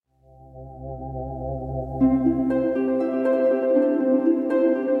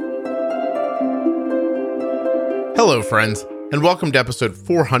Hello, friends, and welcome to episode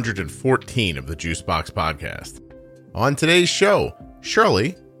 414 of the Juicebox Podcast. On today's show,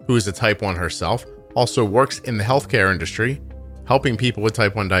 Shirley, who is a type 1 herself, also works in the healthcare industry, helping people with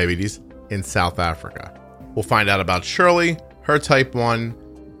type 1 diabetes in South Africa. We'll find out about Shirley, her type 1,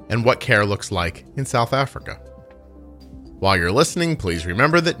 and what care looks like in South Africa. While you're listening, please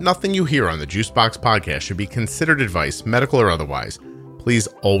remember that nothing you hear on the Juicebox Podcast should be considered advice, medical or otherwise. Please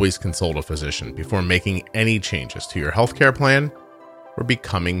always consult a physician before making any changes to your healthcare plan or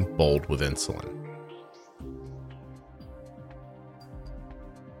becoming bold with insulin.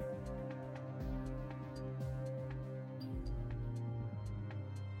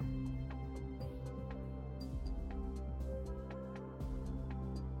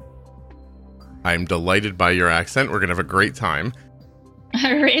 I'm delighted by your accent. We're going to have a great time.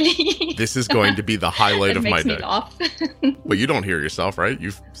 Really? This is going to be the highlight of my day. Makes me laugh. Well, you don't hear yourself, right?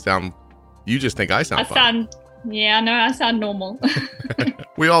 You just think I sound funny. I sound normal.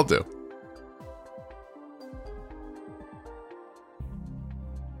 We all do.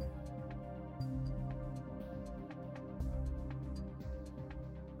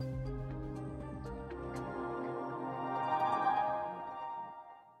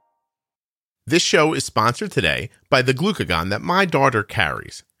 This show is sponsored today by the glucagon that my daughter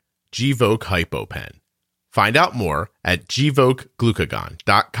carries, Gvoke HypoPen. Find out more at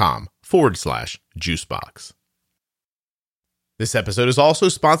gvokeglucagon.com/juicebox. This episode is also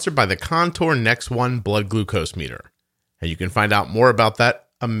sponsored by the Contour Next One blood glucose meter, and you can find out more about that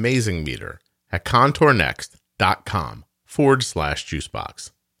amazing meter at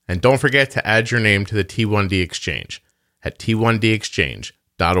contournext.com/juicebox. And don't forget to add your name to the T1D Exchange at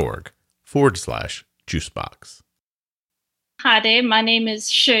t1dexchange.org/juicebox. Hi there, my name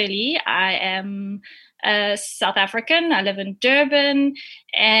is Shirley. I am South African. I live in Durban,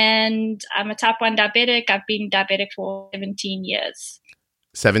 and I'm a type 1 diabetic. I've been diabetic for 17 years.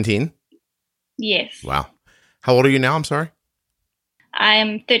 17? Yes. Wow. How old are you now? I'm sorry.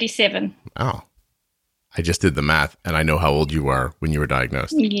 I'm 37. Oh. I just did the math, and I know how old you were when you were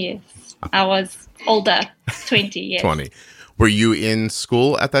diagnosed. Yes. I was older, 20, yes. 20. Were you in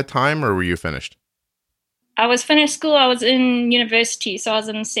school at that time, or were you finished? I was finished school. I was in university, so I was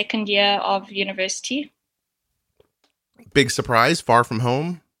in the second year of university. Big surprise, far from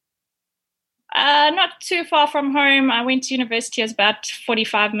home? Not too far from home. I went to university. I was about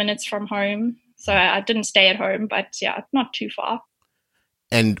 45 minutes from home, so I didn't stay at home, but yeah, not too far.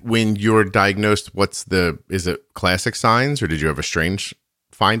 And when you're diagnosed, is it classic signs, or did you have a strange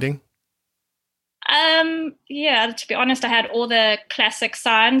finding? Yeah, to be honest, I had all the classic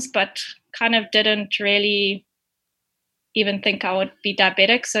signs, but kind of didn't really even think I would be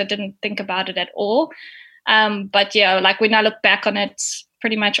diabetic, so I didn't think about it at all. But yeah, like when I look back on it,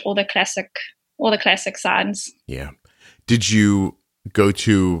 pretty much all the classic signs. Yeah. Did you go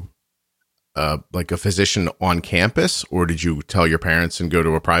to like a physician on campus, or did you tell your parents and go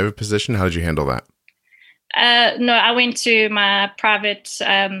to a private physician? How did you handle that? No, I went to my private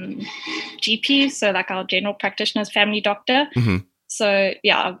GP, so like our general practitioner's family doctor. Mm-hmm. So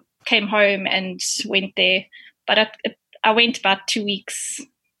yeah, I came home and went there, but I went about 2 weeks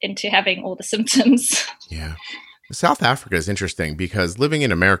into having all the symptoms. Yeah. South Africa is interesting because living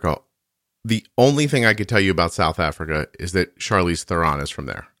in America, the only thing I could tell you about South Africa is that Charlize Theron is from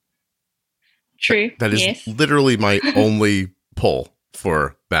there. True. That is literally my only pull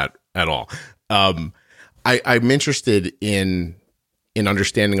for that at all. I'm interested in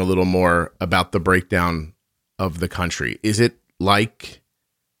understanding a little more about the breakdown of the country. Is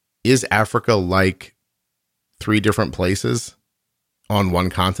Africa like 3 different places on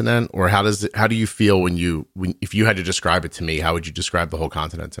one continent, or how do you feel if you had to describe it to me? How would you describe the whole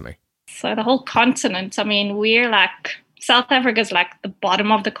continent to me? So the whole continent, I mean, we're like, South Africa is like the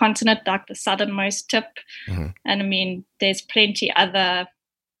bottom of the continent, like the southernmost tip. Mm-hmm. And I mean, there's plenty other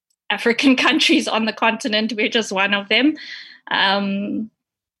African countries on the continent. We're just one of them.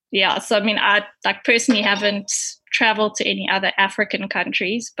 Yeah, so I mean, I like personally haven't traveled to any other African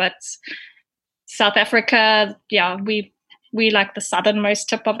countries, but South Africa, yeah, we like the southernmost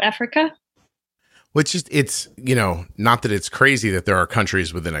tip of Africa. Well, it's not that it's crazy that there are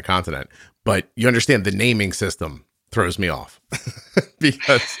countries within a continent, but you understand the naming system throws me off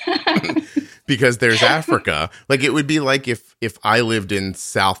because there's Africa. Like it would be like if I lived in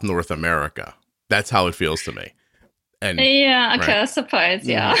South North America. That's how it feels to me. And yeah, okay, right? I suppose,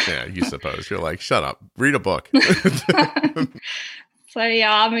 yeah. Yeah, you suppose. You're like, shut up, read a book. So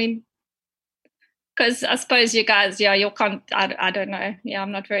yeah, I mean, Because I suppose you guys, yeah, I don't know. Yeah,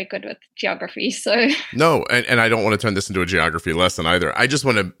 I'm not very good with geography. So No, and I don't want to turn this into a geography lesson either. I just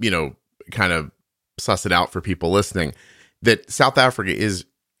want to, kind of suss it out for people listening that South Africa is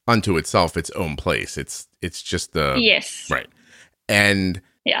unto itself its own place. It's just yes. Right. And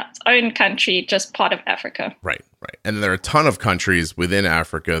yeah, its own country, just part of Africa. Right. And there are a ton of countries within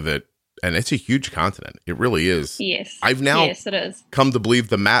Africa and it's a huge continent. It really is. Yes. I've now it is. come to believe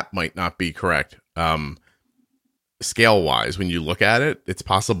the map might not be correct. Scale wise, when you look at it, it's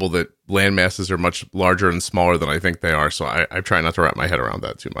possible that land masses are much larger and smaller than I think they are. So I try not to wrap my head around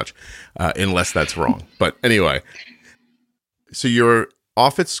that too much, unless that's wrong. But anyway, so you're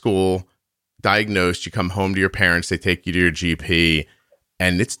off at school, diagnosed, you come home to your parents, they take you to your GP,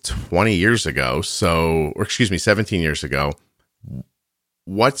 and it's 20 years ago. 17 years ago.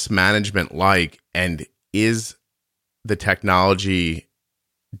 What's management like, and is the technology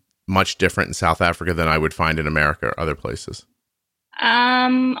much different in South Africa than I would find in America or other places?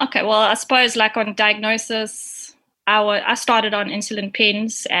 Okay, well, I suppose like on diagnosis, I started on insulin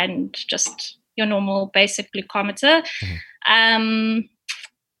pens and just your normal basic glucometer. Mm-hmm.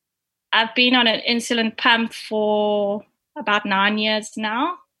 I've been on an insulin pump for about 9 years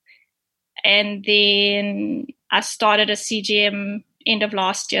now. And then I started a CGM end of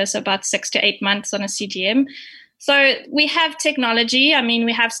last year, so about 6 to 8 months on a CGM. So we have technology. I mean,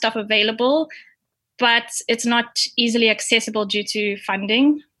 we have stuff available, but it's not easily accessible due to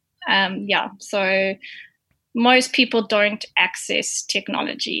funding. So most people don't access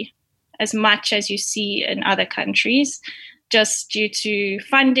technology as much as you see in other countries, just due to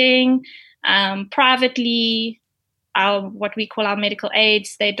funding. Privately, what we call our medical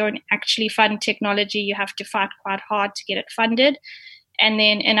aids, they don't actually fund technology. You have to fight quite hard to get it funded. And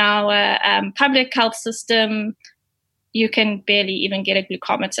then in our public health system, you can barely even get a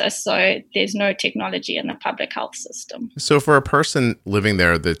glucometer. So there's no technology in the public health system. So for a person living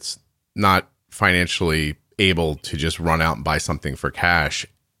there that's not financially able to just run out and buy something for cash,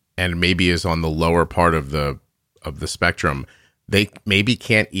 and maybe is on the lower part of the spectrum, they maybe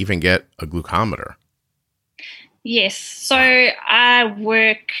can't even get a glucometer. Yes. So I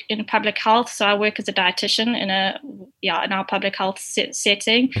work in public health. So I work as a dietitian in our public health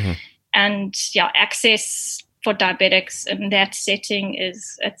setting. Mm-hmm. And access for diabetics in that setting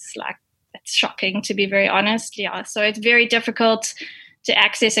it's shocking, to be very honest. Yeah. So it's very difficult to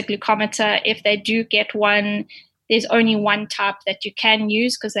access a glucometer. If they do get one, there's only one type that you can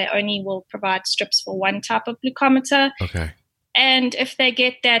use, because they only will provide strips for one type of glucometer. Okay. And if they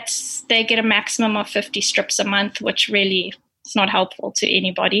get that, they get a maximum of 50 strips a month, which really is not helpful to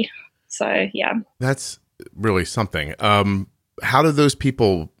anybody. So, yeah. That's really something. How do those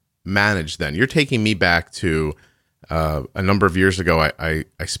people manage then? You're taking me back to a number of years ago. I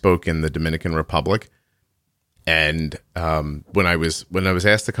spoke in the Dominican Republic. And when I was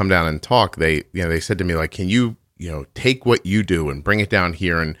asked to come down and talk, they said to me, like, can you take what you do and bring it down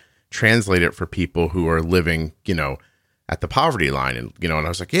here and translate it for people who are living, at the poverty line. And, and I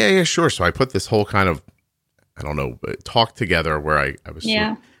was like, yeah, sure. So I put this whole kind of, talk together where I was,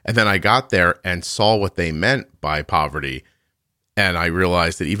 and then I got there and saw what they meant by poverty. And I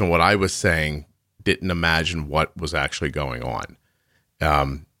realized that even what I was saying didn't imagine what was actually going on.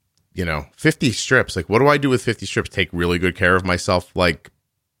 50 strips, like, what do I do with 50 strips? Take really good care of myself, like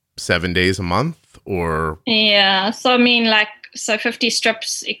 7 days a month, or? Yeah. So, I mean, so 50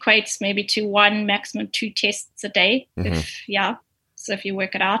 strips equates maybe to 1, maximum 2 tests a day. Mm-hmm. So if you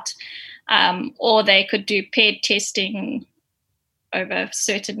work it out, or they could do paired testing over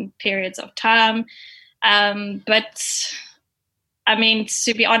certain periods of time. But I mean,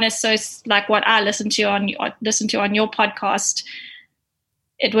 to be honest, so it's like what I listen to on your podcast,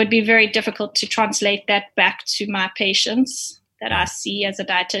 it would be very difficult to translate that back to my patients that I see as a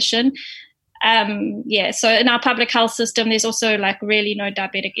dietitian. So in our public health system, there's also really no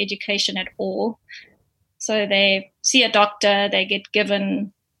diabetic education at all. So they see a doctor, they get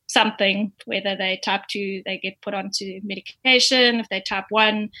given something, whether they type 2, they get put onto medication. If they type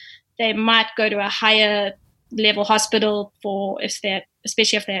 1, they might go to a higher level hospital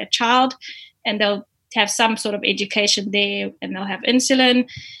especially if they're a child, and they'll have some sort of education there, and they'll have insulin.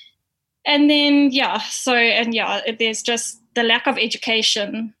 And then, there's just the lack of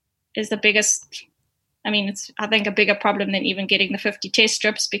education is the biggest, it's, I think, a bigger problem than even getting the 50 test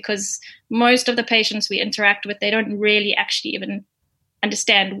strips, because most of the patients we interact with, they don't really actually even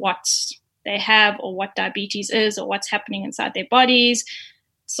understand what they have or what diabetes is or what's happening inside their bodies.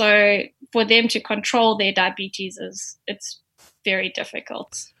 So for them to control their diabetes it's very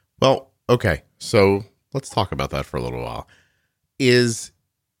difficult. Well, okay. So let's talk about that for a little while.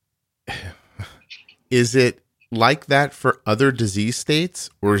 Is it like that for other disease states,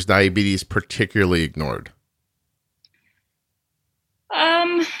 or is diabetes particularly ignored?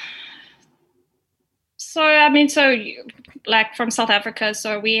 Like from South Africa,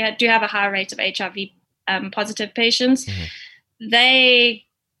 so we do have a high rate of HIV positive patients. Mm-hmm. They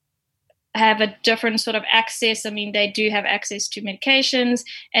have a different sort of access. I mean, they do have access to medications,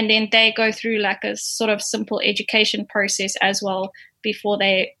 and then they go through like a sort of simple education process as well before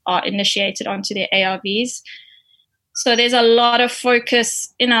they are initiated onto their ARVs. So there's a lot of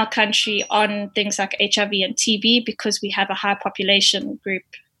focus in our country on things like HIV and TB because we have a high population group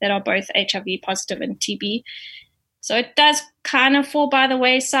that are both HIV positive and TB. So it does kind of fall by the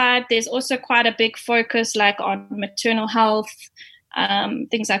wayside. There's also quite a big focus like on maternal health,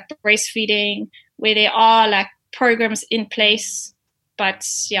 things like breastfeeding, where there are like programs in place. But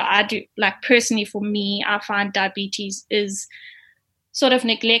yeah, I do like personally for me, I find diabetes is sort of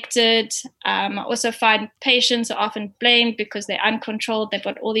neglected. I also find patients are often blamed because they're uncontrolled. They've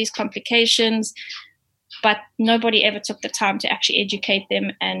got all these complications, but nobody ever took the time to actually educate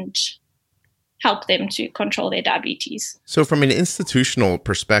them and help them to control their diabetes. So from an institutional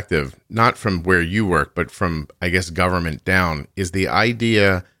perspective, not from where you work, but from, I guess, government down, is the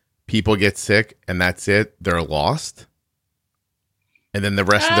idea people get sick and that's it, they're lost? And then the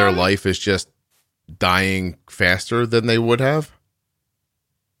rest of their life is just dying faster than they would have?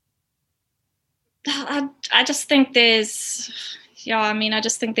 I just think there's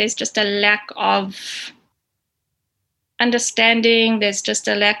just a lack of understanding. There's just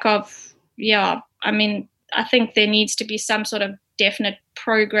a lack of, I think there needs to be some sort of definite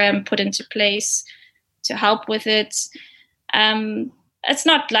program put into place to help with it. It's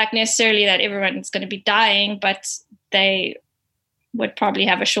not like necessarily that everyone's going to be dying, but they would probably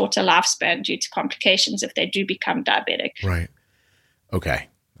have a shorter lifespan due to complications if they do become diabetic. Right. Okay.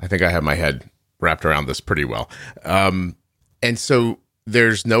 I think I have my head wrapped around this pretty well. And so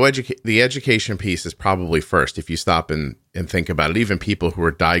there's no the education piece is probably first if you stop and think about it. Even people who are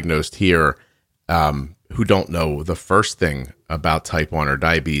diagnosed here who don't know the first thing about type 1 or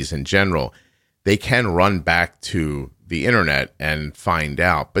diabetes in general, they can run back to the internet and find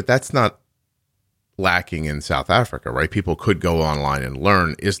out. But that's not lacking in South Africa, right? People could go online and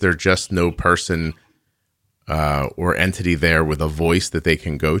learn. Is there just no person or entity there with a voice that they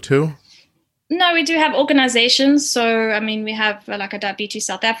can go to? No, we do have organizations. So, I mean, we have like a Diabetes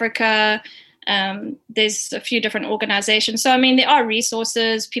South Africa. There's a few different organizations. So, I mean, there are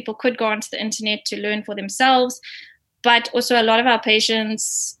resources. People could go onto the internet to learn for themselves. But also a lot of our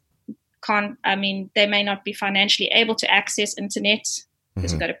patients they may not be financially able to access internet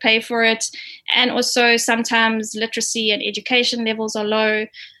because we've got to pay for it. And also sometimes literacy and education levels are low.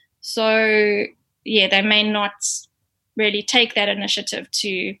 So, yeah, they may not really take that initiative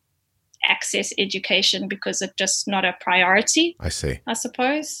to access education because it's just not a priority. I see. I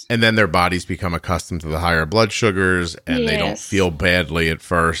suppose. And then their bodies become accustomed to the higher blood sugars and they don't feel badly at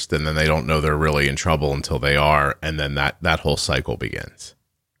first, and then they don't know they're really in trouble until they are, and then that whole cycle begins.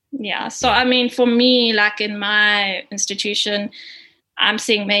 Yeah. So, I mean, for me, like in my institution, I'm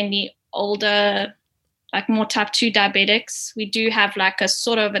seeing mainly older, like more type 2 diabetics. We do have like a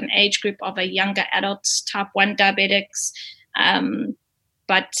sort of an age group of a younger adults, type 1 diabetics,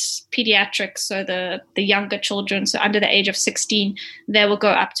 but pediatrics, so the younger children, so under the age of 16, they will go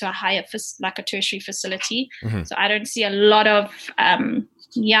up to a higher, like a tertiary facility. Mm-hmm. So I don't see a lot of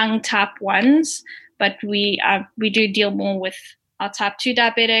young type 1s, but we do deal more with our type 2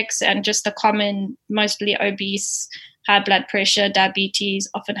 diabetics and just the common, mostly obese, high blood pressure, diabetes,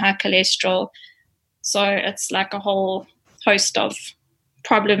 often high cholesterol. So it's like a whole host of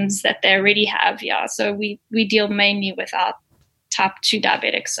problems that they already have. Yeah. So we deal mainly with our type 2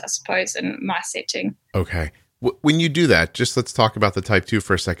 diabetics, I suppose, in my setting. Okay. When you do that, just let's talk about the type 2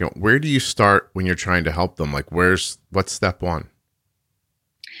 for a second. Where do you start when you're trying to help them? Like what's step one?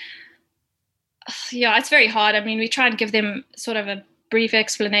 Yeah, it's very hard. I mean, we try and give them sort of a brief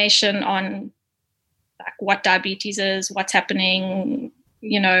explanation on like what diabetes is, what's happening,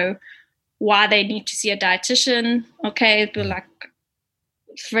 why they need to see a dietitian. Okay. But like,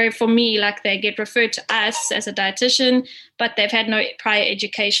 for me, like they get referred to us as a dietitian, but they've had no prior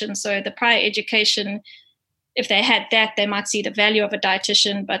education. So the prior education, if they had that, they might see the value of a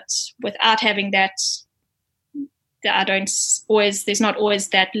dietitian, but without having that, there's not always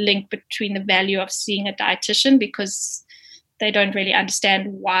that link between the value of seeing a dietitian because they don't really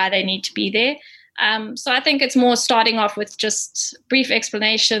understand why they need to be there. So I think it's more starting off with just brief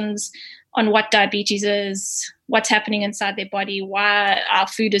explanations on what diabetes is, what's happening inside their body, why our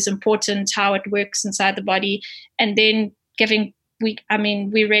food is important, how it works inside the body, and then we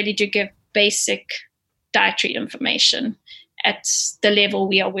really do give basic dietary information at the level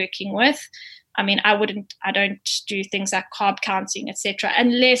we are working with. I mean, I don't do things like carb counting, etc.,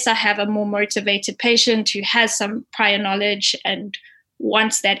 unless I have a more motivated patient who has some prior knowledge and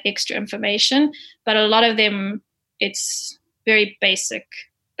wants that extra information. But a lot of them, it's very basic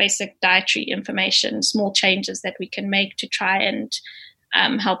dietary information, small changes that we can make to try and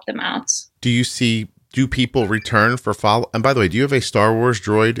help them out. Do people return for follow? And by the way, do you have a Star Wars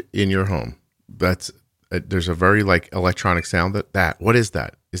droid in your home? There's a very electronic sound what is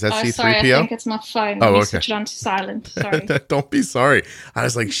that? Is that C3PO? Sorry, I think it's my phone. Let me switch it on to silent. Sorry. Don't be sorry. I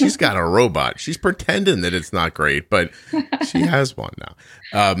was like, she's got a robot. She's pretending that it's not great, but she has one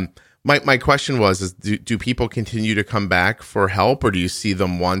now. My question was, do people continue to come back for help, or do you see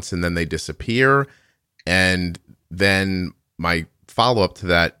them once and then they disappear? And then my follow-up to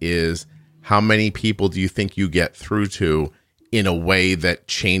that is, how many people do you think you get through to in a way that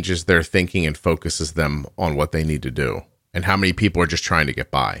changes their thinking and focuses them on what they need to do? And how many people are just trying to get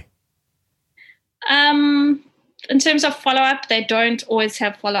by? In terms of follow-up, they don't always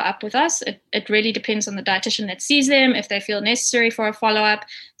have follow-up with us. It really depends on the dietitian that sees them, if they feel necessary for a follow-up.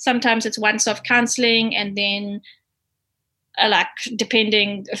 Sometimes it's once-off counseling, and then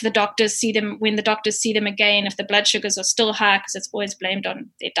depending if the doctors see them, when the doctors see them again, if the blood sugars are still high, because it's always blamed on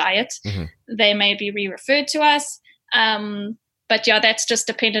their diet, they may be re-referred to us. But yeah, that's just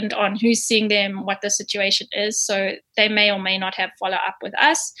dependent on who's seeing them, what the situation is. So they may or may not have follow-up with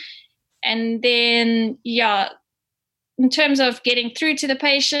us. And then, in terms of getting through to the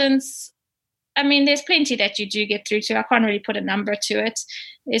patients, I mean, there's plenty that you do get through to. I can't really put a number to it.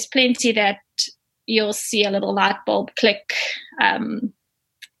 There's plenty that you'll see a little light bulb click. And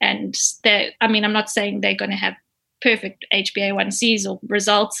I'm not saying they're going to have perfect HbA1cs or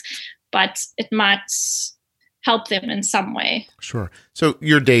results, but it might help them in some way. Sure. So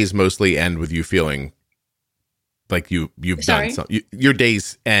your days mostly end with you feeling like you've done something. Your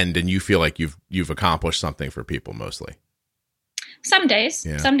days end and you feel like you've accomplished something for people mostly. Some days,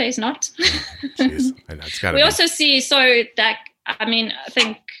 some days not. Jeez, I know, it's gotta we also see, I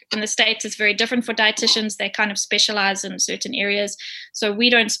think in the States it's very different for dietitians. They kind of specialize in certain areas. So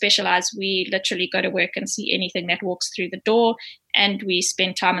we don't specialize. We literally go to work and see anything that walks through the door, and we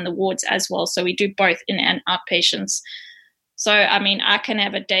spend time in the wards as well. So we do both in and out patients. So, I mean, I can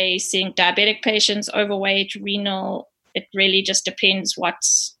have a day seeing diabetic patients, overweight, renal. It really just depends what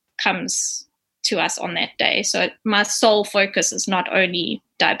comes to us on that day. So my sole focus is not only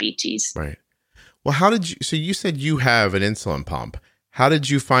diabetes. Right. Well, so you said you have an insulin pump. How did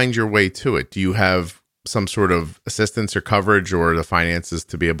you find your way to it? Do you have some sort of assistance or coverage or the finances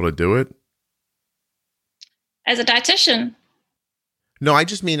to be able to do it? As a dietitian? No, I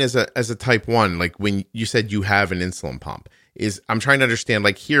just mean as a type 1, like when you said you have an insulin pump. I'm trying to understand,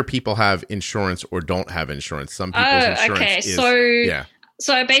 like here people have insurance or don't have insurance. Some people's insurance is...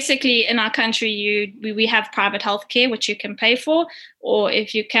 So basically in our country, we have private health care, which you can pay for, or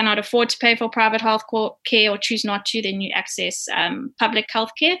if you cannot afford to pay for private health care or choose not to, then you access public health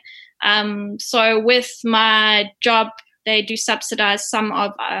care. So with my job, they do subsidize some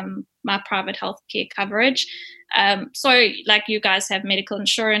of my private health care coverage. So like you guys have medical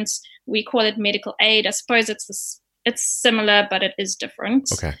insurance, we call it medical aid. I suppose it's similar, but it is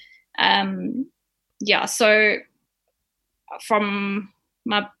different. Okay. So from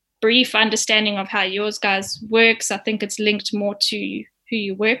my brief understanding of how yours guys works, I think it's linked more to who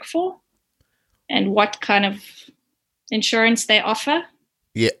you work for and what kind of insurance they offer.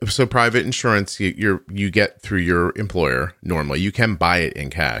 Yeah, so private insurance you get through your employer normally. You can buy it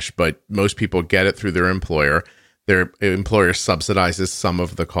in cash, but most people get it through their employer. Their employer subsidizes some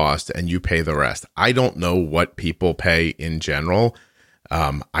of the cost and you pay the rest. I don't know what people pay in general.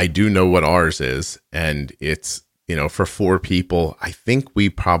 I do know what ours is, and it's, for 4 people, I think we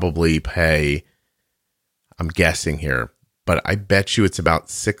probably pay, I'm guessing here, but I bet you it's about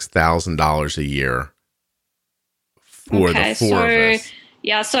 $6,000 a year for the 4 of us.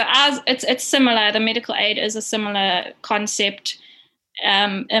 Yeah, so it's similar. The medical aid is a similar concept.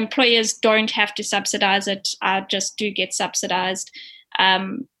 Employers don't have to subsidize it. I just do get subsidized.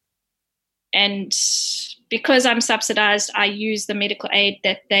 And because I'm subsidized, I use the medical aid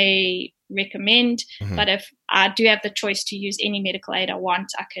that they recommend. Mm-hmm. But if I do have the choice to use any medical aid I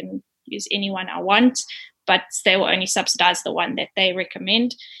want, I can use any one I want, but they will only subsidize the one that they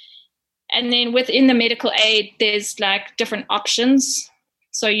recommend. And then within the medical aid, there's like different options.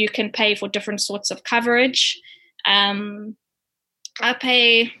 So you can pay for different sorts of coverage. I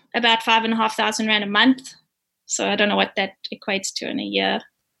pay about 5,500 Rand a month. So I don't know what that equates to in a year.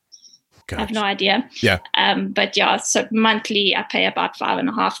 Gotcha. I have no idea. Yeah. So monthly I pay about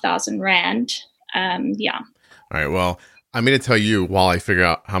 5,500 Rand. Yeah. All right. Well, I'm going to tell you while I figure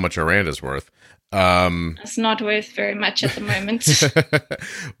out how much Iran is worth. It's not worth very much at the moment.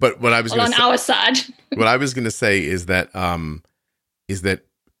 But what I was on our side, what I was going to say is that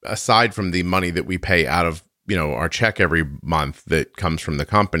aside from the money that we pay out of our check every month that comes from the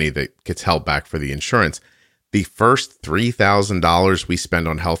company that gets held back for the insurance, the first $3,000 we spend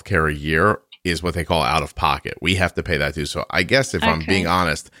on healthcare a year is what they call out of pocket. We have to pay that too. So I guess if I'm being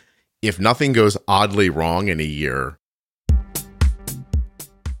honest, if nothing goes oddly wrong in a year.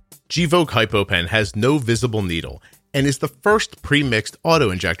 Gvoke HypoPen has no visible needle and is the first pre-mixed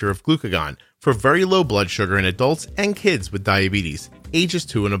auto-injector of glucagon for very low blood sugar in adults and kids with diabetes, ages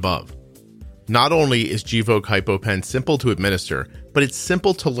 2 and above. Not only is Gvoke HypoPen simple to administer, but it's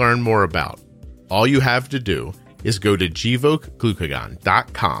simple to learn more about. All you have to do is go to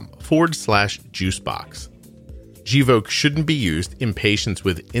gvokeglucagon.com/juicebox. Gvoke shouldn't be used in patients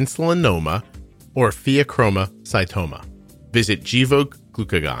with insulinoma or pheochromocytoma. Visit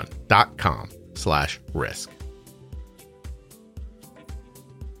gvokeglucagon.com/risk.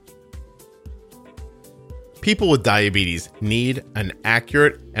 People with diabetes need an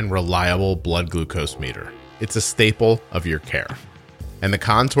accurate and reliable blood glucose meter. It's a staple of your care. And the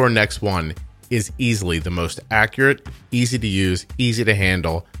Contour Next One is easily the most accurate, easy to use, easy to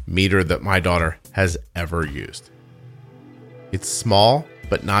handle meter that my daughter has ever used. It's small,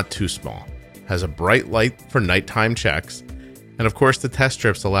 but not too small. Has a bright light for nighttime checks. And of course, the test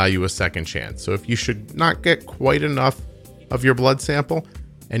strips allow you a second chance. So if you should not get quite enough of your blood sample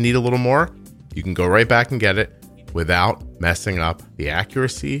and need a little more, you can go right back and get it without messing up the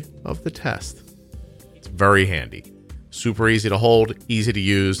accuracy of the test. It's very handy. Super easy to hold, easy to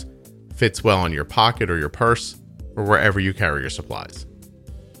use, fits well in your pocket or your purse or wherever you carry your supplies.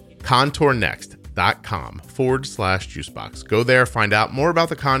 ContourNext.com/juicebox. Go there, find out more about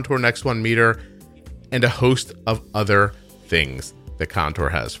the Contour Next One meter and a host of other things that Contour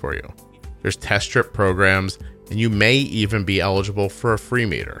has for you. There's test strip programs, and you may even be eligible for a free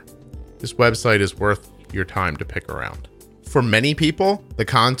meter. This website is worth your time to pick around. For many people, the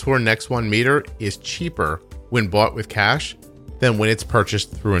Contour Next One meter is cheaper when bought with cash than when it's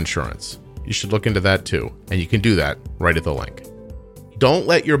purchased through insurance. You should look into that too, and you can do that right at the link. Don't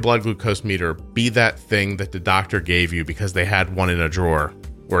let your blood glucose meter be that thing that the doctor gave you because they had one in a drawer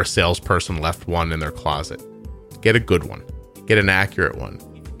or a salesperson left one in their closet. Get a good one. Get an accurate one.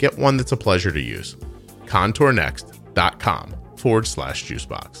 Get one that's a pleasure to use.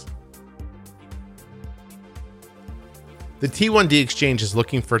 ContourNext.com/juicebox. The T1D Exchange is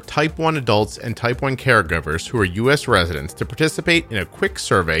looking for Type 1 adults and Type 1 caregivers who are U.S. residents to participate in a quick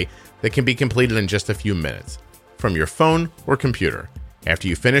survey that can be completed in just a few minutes from your phone or computer. After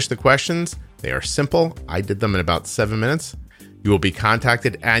you finish the questions, they are simple. I did them in about 7 minutes. You will be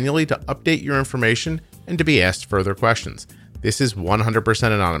contacted annually to update your information and to be asked further questions. This is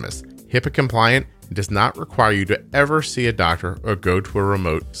 100% anonymous, HIPAA compliant, and does not require you to ever see a doctor or go to a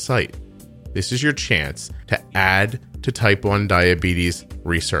remote site. This is your chance to add to type 1 diabetes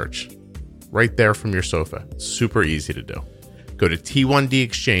research. Right there from your sofa. Super easy to do. Go to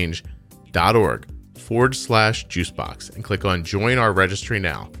t1dexchange.org/juicebox and click on Join Our Registry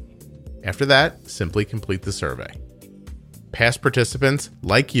Now. After that, simply complete the survey. Past participants,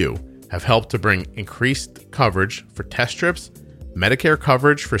 like you, have helped to bring increased coverage for test strips, Medicare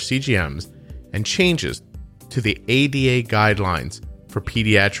coverage for CGMs, and changes to the ADA guidelines for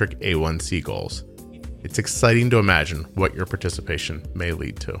pediatric A1C goals. It's exciting to imagine what your participation may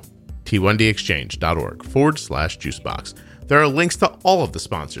lead to. t1dexchange.org/juicebox. There are links to all of the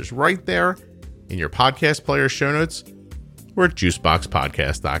sponsors right there in your podcast player show notes or at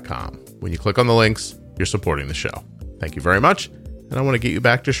juiceboxpodcast.com. When you click on the links, you're supporting the show. Thank you very much. And I want to get you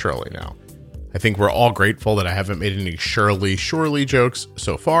back to Shirley now. I think we're all grateful that I haven't made any Shirley jokes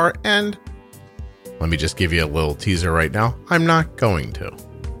so far. And let me just give you a little teaser right now. I'm not going to.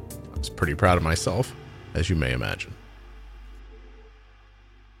 I was pretty proud of myself, as you may imagine.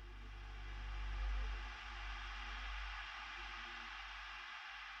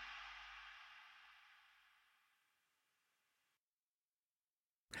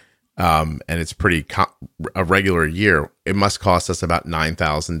 And it's a regular year. It must cost us about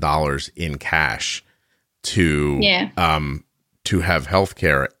 $9,000 in cash to have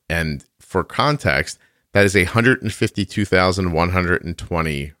healthcare. And for context, that is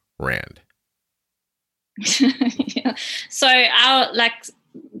 152,120 rand. Yeah. So our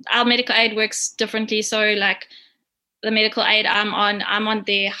medical aid works differently. So like the medical aid I'm on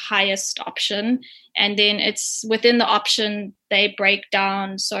the highest option, and then it's within the option they break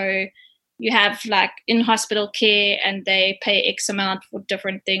down. So you have like in hospital care and they pay X amount for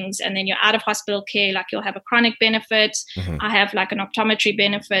different things. And then you're out of hospital care, like you'll have a chronic benefit. Mm-hmm. I have like an optometry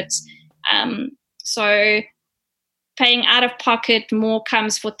benefit. So paying out of pocket more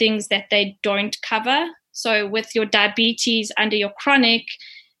comes for things that they don't cover. So with your diabetes under your chronic,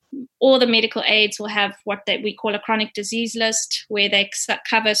 all the medical aids will have what we call a chronic disease list, where they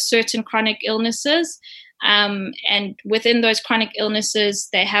cover certain chronic illnesses. And within those chronic illnesses,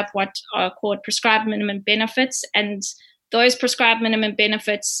 they have what are called prescribed minimum benefits. And those prescribed minimum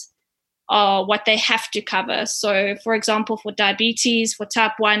benefits are what they have to cover. So, for example, for diabetes, for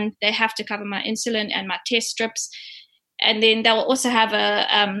type 1, they have to cover my insulin and my test strips. And then they'll also have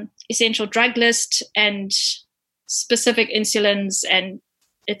a essential drug list, and specific insulins and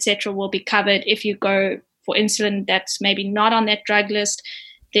etc. will be covered. If you go for insulin that's maybe not on that drug list,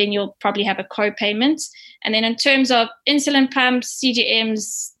 then you'll probably have a co-payment. And then in terms of insulin pumps,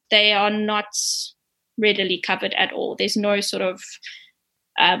 CGMs, they are not readily covered at all. There's no sort of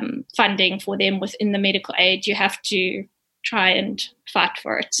funding for them within the medical aid. You have to try and fight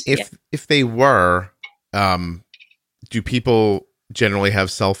for it. If they were, do people generally have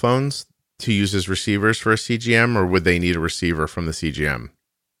cell phones to use as receivers for a CGM, or would they need a receiver from the CGM?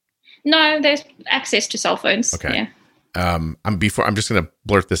 No, there's access to cell phones. Okay. Yeah. I'm just going to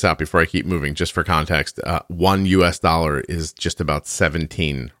blurt this out before I keep moving, just for context. $1 is just about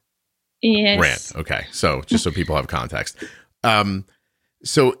 17 rand. Okay. So just so people have context.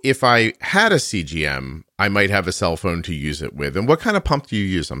 So if I had a CGM, I might have a cell phone to use it with. And what kind of pump do you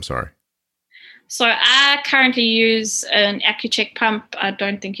use? I'm sorry. So I currently use an Accu-Chek pump. I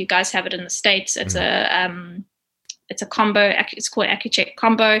don't think you guys have it in the States. It's it's a combo. It's called Accu-Chek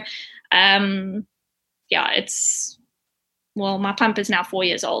Combo. My pump is now 4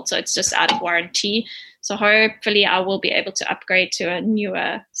 years old, so it's just out of warranty. So hopefully I will be able to upgrade to a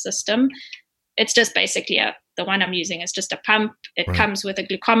newer system. It's just basically the one I'm using is just a pump. It comes with a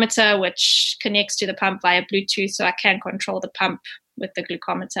glucometer, which connects to the pump via Bluetooth, so I can control the pump with the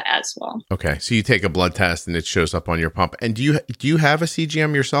glucometer as well. Okay, so you take a blood test and it shows up on your pump. And do you have a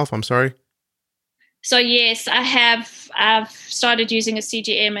CGM yourself? I'm sorry. So yes, I have. I've started using a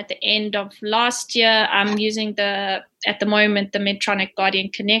CGM at the end of last year. I'm using at the moment the Medtronic Guardian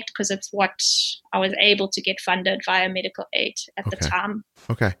Connect, because it's what I was able to get funded via medical aid at the time.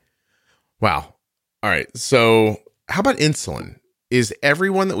 Okay. Wow. All right. So how about insulin? Is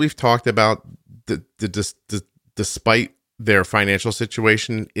everyone that we've talked about, despite their financial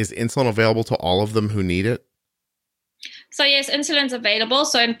situation, is insulin available to all of them who need it? So yes, insulin's available.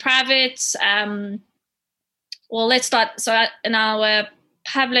 So in private, let's start. So in our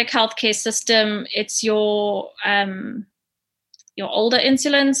public healthcare system, it's your older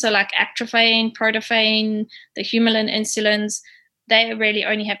insulin. So like Actrophane, Protophane, the Humulin insulins, they really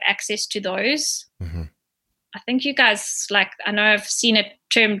only have access to those. Mm-hmm. I think you guys I know I've seen it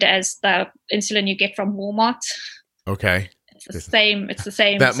termed as the insulin you get from Walmart. Okay. It's the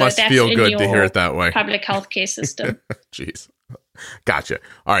same. That must feel good to hear it that way. Public healthcare system. Jeez. Gotcha.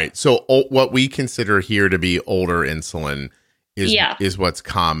 All right. So what we consider here to be older insulin is what's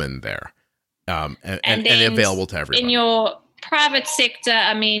common there, and available to everyone. In your private sector,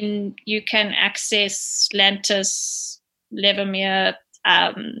 I mean, you can access Lantus, Levemir,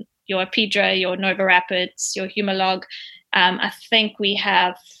 your Apidra, your Novarapids, your Humalog. I think we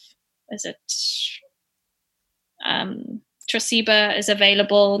have, Tresiba is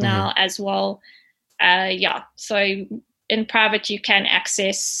available now as well. So in private, you can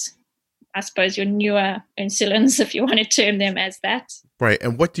access, I suppose, your newer insulins, if you want to term them as that. Right.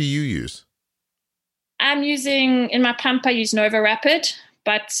 And what do you use? I'm using, in my pump, I use Novorapid.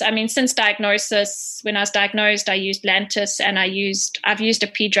 But I mean, since diagnosis, when I was diagnosed, I used Lantus, and I've used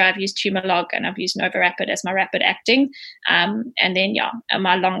Apidra, I've used Humalog, and I've used Novorapid as my rapid acting. And then,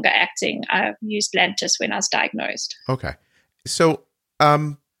 my longer acting, I've used Lantus when I was diagnosed. Okay. So,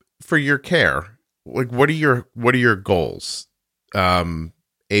 for your care, what are your goals?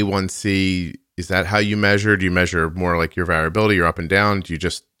 A1C, is that how you measure? Do you measure more like your variability, your up and down? Do you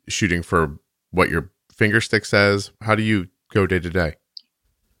just shooting for what your finger stick says? How do you go day to day?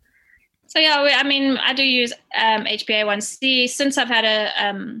 So I do use HbA1c. Since I've had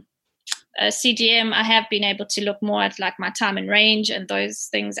a CGM, I have been able to look more at like my time in range and those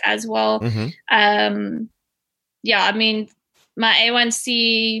things as well. Mm-hmm. My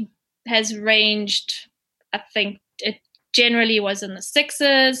A1C has ranged, I think it generally was in the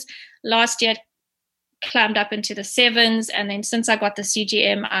 6s. Last year, it climbed up into the 7s. And then since I got the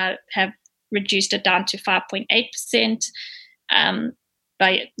CGM, I have reduced it down to 5.8%.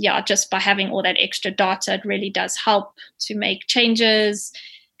 Just by having all that extra data, it really does help to make changes.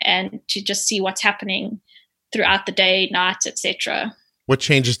 and to just see what's happening throughout the day, night, etc. What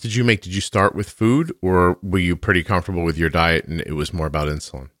changes did you make? Did you start with food, or were you pretty comfortable with your diet and it was more about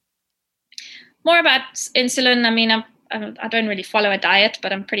insulin? More about insulin. I mean, I don't really follow a diet,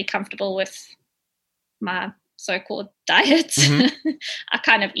 but I'm pretty comfortable with my so-called diet. Mm-hmm. I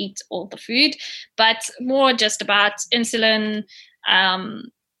kind of eat all the food, but more just about insulin.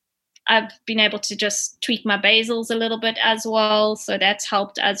 I've been able to just tweak my basals a little bit as well, so that's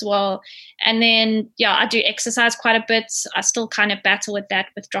helped as well. And then, I do exercise quite a bit. I still kind of battle with that,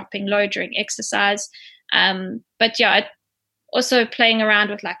 with dropping low during exercise. But also playing around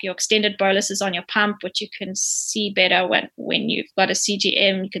with like your extended boluses on your pump, which you can see better when you've got a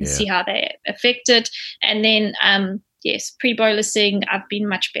CGM. You can see how they affect it. And then, pre-bolusing, I've been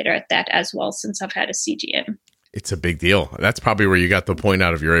much better at that as well since I've had a CGM. It's a big deal. That's probably where you got the point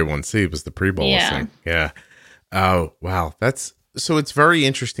out of your A1C, was the pre-bolusing. Yeah. Oh, wow. So it's very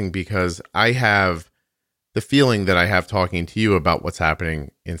interesting, because I have the feeling that I have talking to you about what's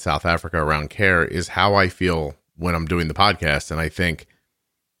happening in South Africa around care is how I feel when I'm doing the podcast. And I think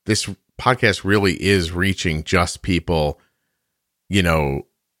this podcast really is reaching just people,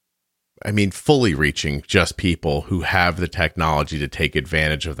 fully reaching just people who have the technology to take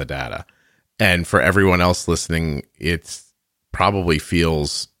advantage of the data. And for everyone else listening, it's probably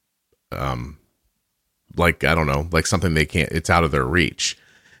feels like, I don't know, like something it's out of their reach.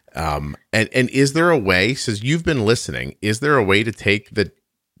 And is there a way, since you've been listening, is there a way to take the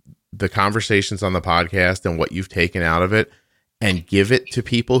conversations on the podcast and what you've taken out of it and give it to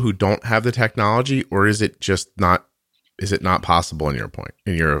people who don't have the technology? Or is it not possible in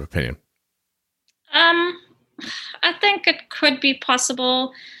your opinion? I think it could be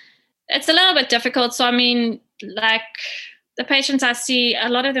possible. It's a little bit difficult. So, I mean, like the patients I see, a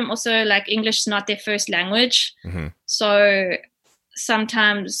lot of them also, like, English is not their first language. Mm-hmm. So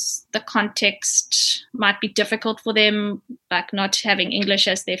sometimes the context might be difficult for them, like not having English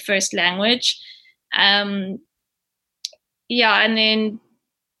as their first language. And then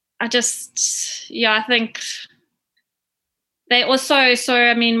I think they also,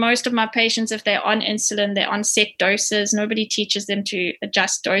 most of my patients, if they're on insulin, they're on set doses. Nobody teaches them to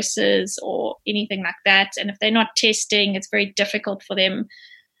adjust doses or anything like that. And if they're not testing, it's very difficult for them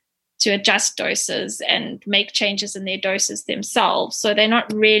to adjust doses and make changes in their doses themselves. So they're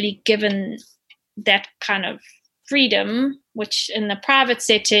not really given that kind of freedom, which in the private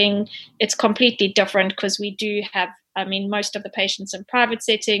setting, it's completely different, because we do have, most of the patients in private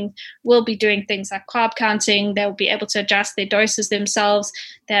setting will be doing things like carb counting. They'll be able to adjust their doses themselves.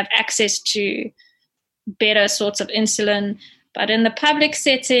 They have access to better sorts of insulin. But in the public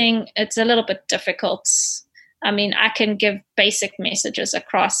setting, it's a little bit difficult. I can give basic messages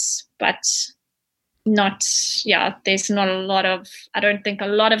across, but there's not a lot of, I don't think a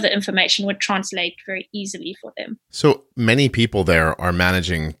lot of the information would translate very easily for them. So many people there are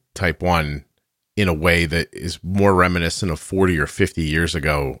managing type 1 in a way that is more reminiscent of 40 or 50 years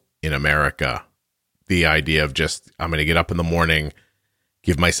ago in America. The idea of just, I'm going to get up in the morning,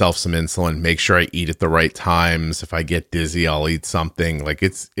 give myself some insulin, make sure I eat at the right times. If I get dizzy, I'll eat something. Like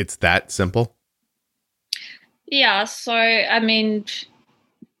it's that simple. Yeah. So,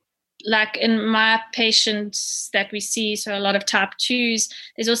 like in my patients that we see, so a lot of type 2s,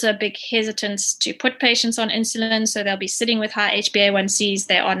 there's also a big hesitance to put patients on insulin. So they'll be sitting with high HbA1cs.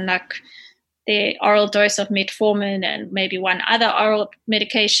 They're on like their oral dose of metformin and maybe one other oral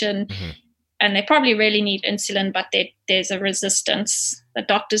medication. Mm-hmm. And they probably really need insulin, but there's a resistance. The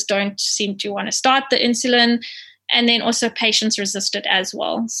doctors don't seem to want to start the insulin. And then also patients resist it as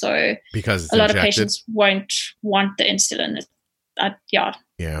well. So because a lot of patients won't want the insulin.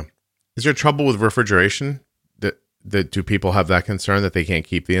 Yeah. Is there trouble with refrigeration? That do people have that concern that they can't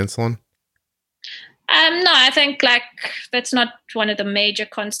keep the insulin? No, I think like that's not one of the major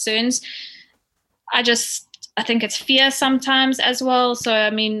concerns. I think it's fear sometimes as well.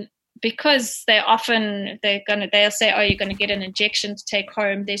 So because they'll say, oh, you're going to get an injection to take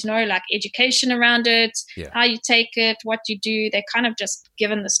home. There's no like education around it, how you take it, what you do. They're kind of just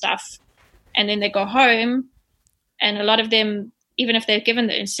given the stuff and then they go home. And a lot of them, even if they're given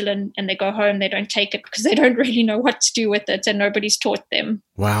the insulin and they go home, they don't take it because they don't really know what to do with it and nobody's taught them.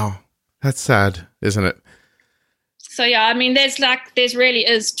 Wow. That's sad, isn't it? So, there's really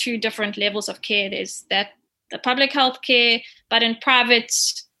is two different levels of care. There's the public health care, but in private,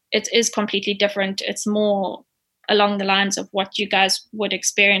 it is completely different. It's more along the lines of what you guys would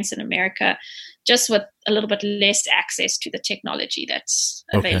experience in America, just with a little bit less access to the technology that's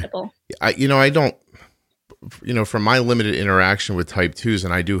available. I don't, from my limited interaction with type 2s,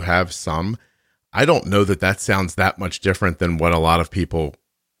 and I do have some, I don't know that sounds that much different than what a lot of people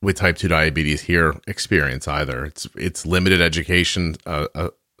with type 2 diabetes here experience either. It's limited education,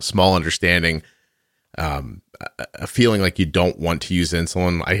 a small understanding, a feeling like you don't want to use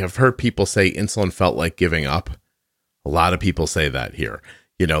insulin. I have heard people say insulin felt like giving up. A lot of people say that here,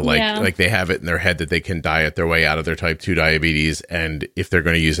 like they have it in their head that they can diet their way out of their type 2 diabetes. And if they're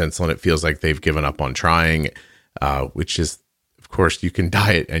going to use insulin, it feels like they've given up on trying, which is, of course, you can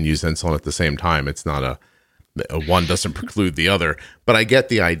diet and use insulin at the same time. It's not a one doesn't preclude the other, but I get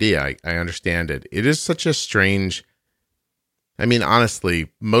the idea. I understand it. It is such a strange, honestly,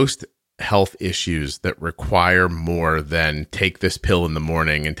 most health issues that require more than take this pill in the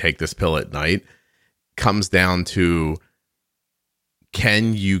morning and take this pill at night comes down to,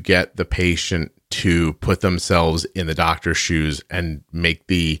 can you get the patient to put themselves in the doctor's shoes and make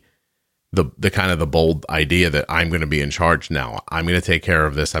the kind of the bold idea that I'm going to be in charge now. I'm going to take care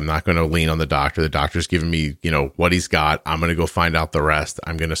of this. I'm not going to lean on the doctor. The doctor's giving me, what he's got. I'm going to go find out the rest.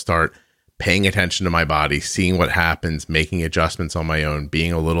 I'm going to start paying attention to my body, seeing what happens, making adjustments on my own,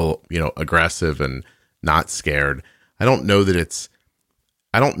 being a little, aggressive and not scared. I don't know that it's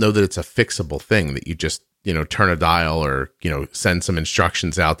a fixable thing that you just, turn a dial or, send some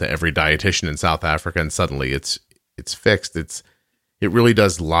instructions out to every dietitian in South Africa and suddenly it's fixed. It really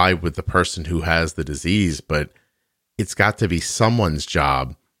does lie with the person who has the disease, but it's got to be someone's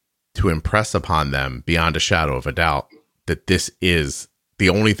job to impress upon them beyond a shadow of a doubt that this is the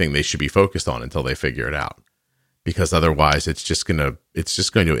only thing they should be focused on until they figure it out, because otherwise it's just going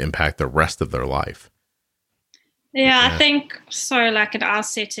to impact the rest of their life. Yeah, I think so. Like in our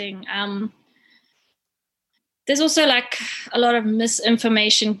setting, there's also like a lot of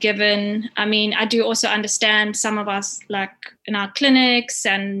misinformation given. I do also understand some of us, like in our clinics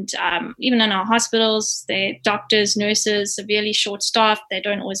and even in our hospitals, they're doctors, nurses, severely short-staffed. They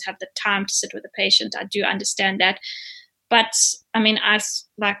don't always have the time to sit with the patient. I do understand that. But as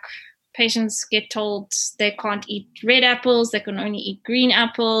like patients get told they can't eat red apples, they can only eat green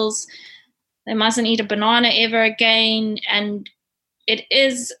apples, they mustn't eat a banana ever again. And it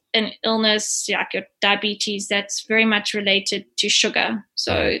is an illness, like your diabetes, that's very much related to sugar.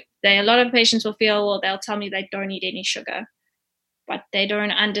 So a lot of patients will feel, well, they'll tell me they don't eat any sugar, but they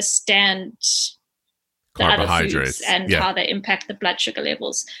don't understand the other foods and how they impact the blood sugar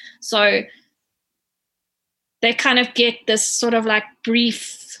levels. So they kind of get this sort of like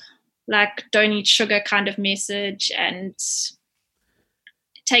brief, like don't eat sugar kind of message and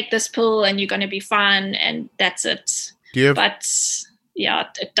take this pill and you're going to be fine and that's it.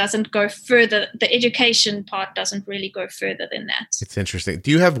 It doesn't go further. The education part doesn't really go further than that. It's interesting. Do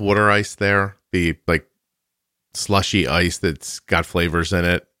you have water ice there? The like slushy ice that's got flavors in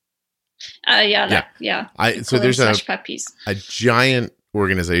it? So there's a giant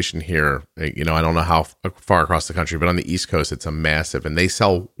organization here. I don't know how far across the country, but on the East Coast, it's a massive, and they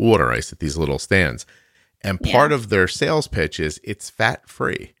sell water ice at these little stands. And part of their sales pitch is it's fat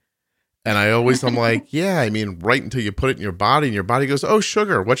free. And I'm like, right until you put it in your body and your body goes, oh,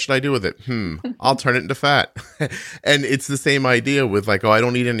 sugar, what should I do with it? I'll turn it into fat. And it's the same idea with like, oh, I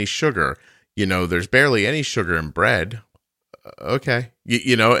don't eat any sugar. There's barely any sugar in bread. Okay.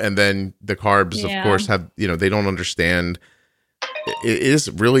 And then the carbs, of course, have, they don't understand. It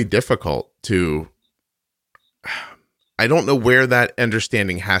is really difficult to, I don't know where that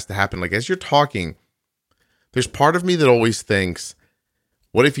understanding has to happen. Like as you're talking, there's part of me that always thinks,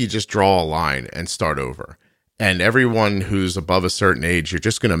 what if you just draw a line and start over? And everyone who's above a certain age, you're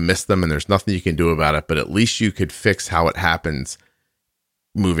just going to miss them and there's nothing you can do about it, but at least you could fix how it happens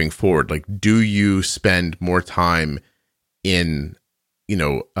moving forward. Like, do you spend more time in,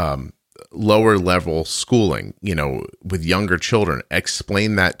 lower level schooling, with younger children?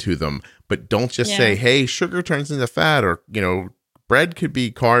 Explain that to them, but don't just say, hey, sugar turns into fat, or, bread could be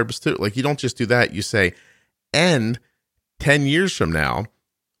carbs too. Like, you don't just do that. You say, and 10 years from now,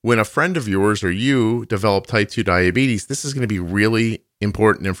 when a friend of yours or you develop type 2 diabetes, this is going to be really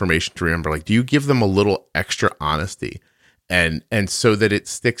important information to remember. Like, do you give them a little extra honesty and so that it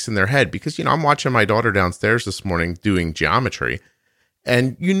sticks in their head? Because, I'm watching my daughter downstairs this morning doing geometry,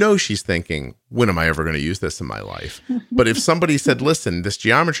 and she's thinking, when am I ever going to use this in my life? But if somebody said, listen, this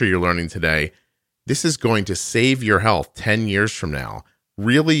geometry you're learning today, this is going to save your health 10 years from now.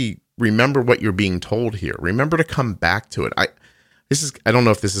 Really remember what you're being told here. Remember to come back to it. I don't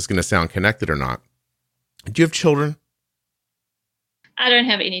know if this is going to sound connected or not. Do you have children? I don't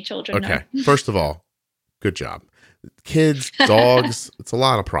have any children. Okay. No. First of all, good job. Kids, dogs, it's a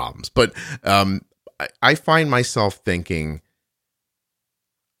lot of problems. But I find myself thinking,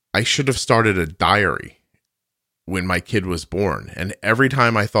 I should have started a diary when my kid was born. And every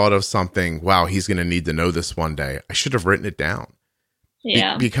time I thought of something, wow, he's going to need to know this one day, I should have written it down.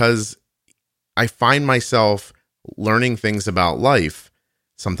 Yeah. Because I find myself learning things about life.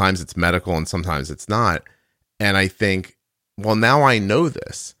 Sometimes it's medical and sometimes it's not. And I think, well, now I know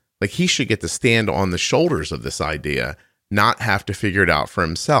this. Like, he should get to stand on the shoulders of this idea, not have to figure it out for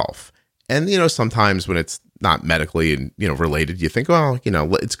himself. And, sometimes when it's not medically and, related, you think, well,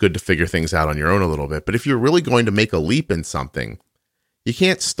 it's good to figure things out on your own a little bit. But if you're really going to make a leap in something, you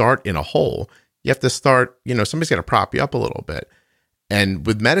can't start in a hole. You have to start, somebody's got to prop you up a little bit. And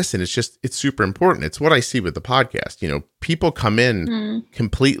with medicine, it's super important. It's what I see with the podcast. People come in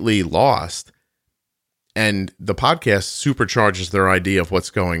completely lost, and the podcast supercharges their idea of what's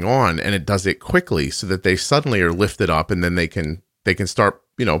going on, and it does it quickly so that they suddenly are lifted up, and then they can start,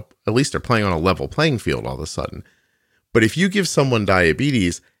 at least they're playing on a level playing field all of a sudden. But if you give someone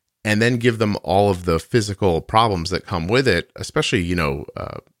diabetes and then give them all of the physical problems that come with it, especially,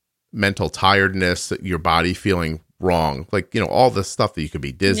 mental tiredness, your body feeling wrong, like, all the stuff that you could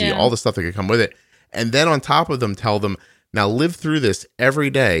be dizzy, all the stuff that could come with it. And then on top of them, tell them, now live through this every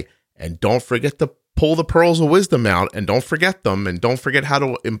day and don't forget to pull the pearls of wisdom out, and don't forget them, and don't forget how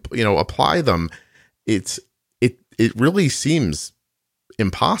to, apply them. It really seems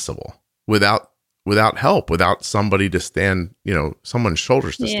impossible without help, without somebody to stand, someone's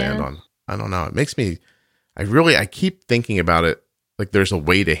shoulders to stand on. I don't know. It makes me, I keep thinking about it. Like, there's a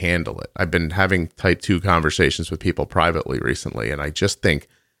way to handle it. I've been having type 2 conversations with people privately recently, and I just think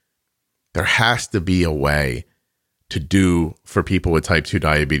there has to be a way to do for people with type 2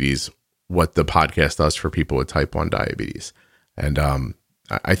 diabetes what the podcast does for people with type 1 diabetes. And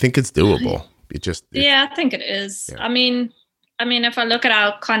I think it's doable. I think it is. Yeah. I mean, if I look at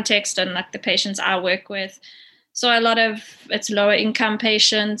our context and like the patients I work with, so a lot of it's lower income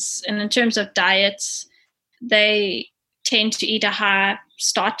patients, and in terms of diets, they tend to eat a high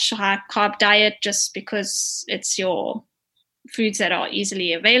starch, high carb diet just because it's your foods that are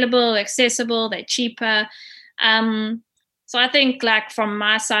easily available, accessible, they're cheaper. So I think, like, from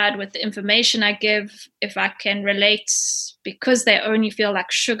my side with the information I give, if I can relate, because they only feel like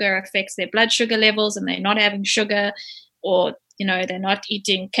sugar affects their blood sugar levels and they're not having sugar, or, they're not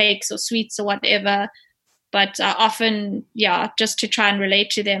eating cakes or sweets or whatever. But often, just to try and relate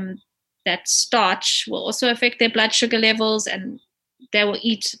to them that starch will also affect their blood sugar levels, and they will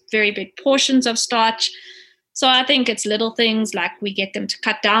eat very big portions of starch. So I think it's little things like we get them to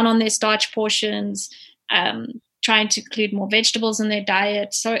cut down on their starch portions, trying to include more vegetables in their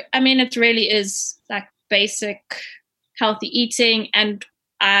diet. So, it really is like basic healthy eating. And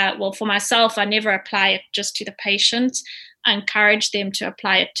for myself, I never apply it just to the patient. I encourage them to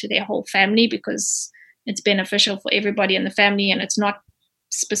apply it to their whole family because it's beneficial for everybody in the family, and it's not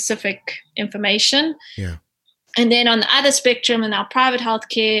specific information. Yeah. And then on the other spectrum, in our private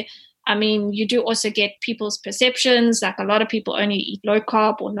healthcare, you do also get people's perceptions. Like, a lot of people only eat low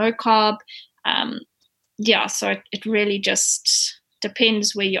carb or no carb. So it really just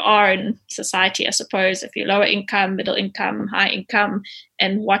depends where you are in society, I suppose, if you're lower income, middle income, high income,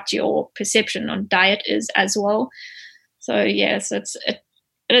 and what your perception on diet is as well. So yes, it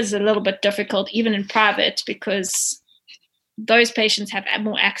is a little bit difficult even in private, because those patients have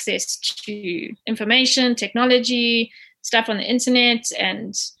more access to information, technology, stuff on the internet,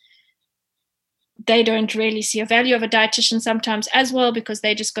 and they don't really see a value of a dietitian sometimes as well, because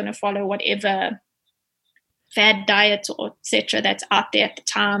they're just going to follow whatever fad diet or etc. that's out there at the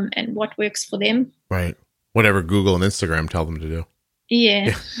time and what works for them. Right. Whatever Google and Instagram tell them to do.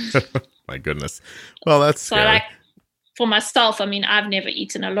 Yeah. My goodness. Well, that's so scary. Like, for myself, I've never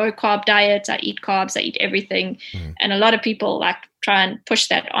eaten a low carb diet. I eat carbs, I eat everything. And a lot of people like try and push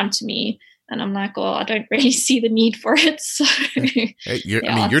that onto me. And I'm like, well, I don't really see the need for it. So you're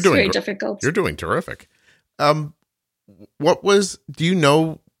it's doing very difficult. You're doing terrific. Do you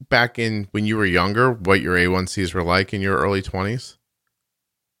know back in when you were younger, what your A1Cs were like in your early 20s?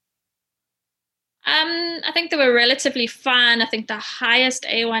 I think they were relatively fine. I think the highest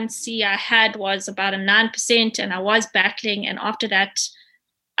A1C I had was about a 9%, and I was battling. And after that,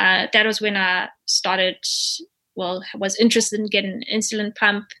 that was when I started, was interested in getting an insulin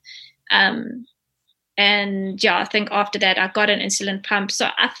pump. And I think after that, I got an insulin pump. So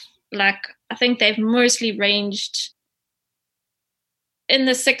I think they've mostly ranged in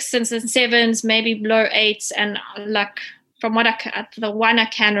the 6s and 7s, maybe low 8s, and from what the one I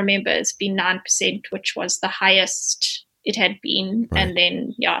can remember has been 9%, which was the highest it had been. Right. And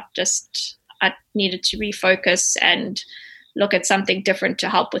then, I needed to refocus and look at something different to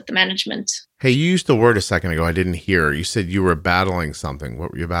help with the management. Hey, you used the word a second ago I didn't hear. You said you were battling something.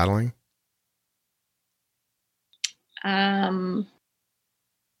 What were you battling? I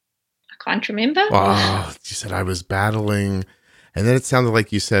can't remember. Oh, you said I was battling. And then it sounded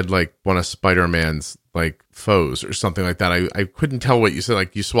like you said like one of Spider-Man's like foes or something like that. I couldn't tell what you said.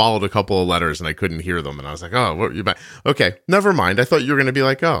 Like you swallowed a couple of letters and I couldn't hear them. And I was like, oh, what were you back? Okay, never mind. I thought you were going to be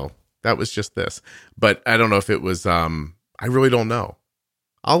like, oh, that was just this. But I don't know if it was, I really don't know.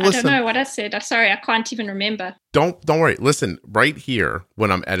 I'll listen. I don't know what I said. I'm sorry. I can't even remember. Don't worry. Listen, right here,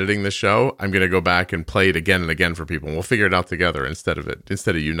 when I'm editing the show, I'm going to go back and play it again and again for people. And we'll figure it out together instead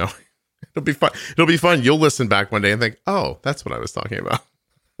of you knowing. It'll be fun. It'll be fun. You'll listen back one day and think, oh, that's what I was talking about.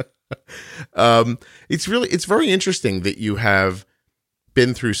 It's very interesting that you have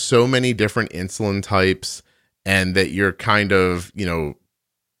been through so many different insulin types and that you're kind of,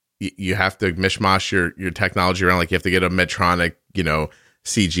 you have to mishmash your technology around. Like you have to get a Medtronic,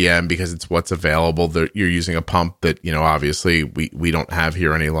 CGM because it's what's available. That you're using a pump that, obviously we don't have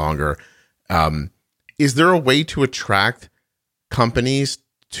here any longer. Is there a way to attract companies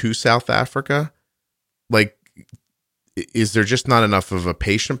to South Africa? Like, is there just not enough of a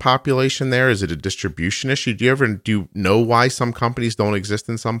patient population there? Is it a distribution issue? Do you know why some companies don't exist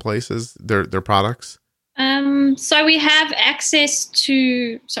in some places, their products? So we have access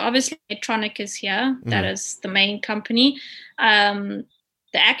to, so obviously Medtronic is here. That is the main company.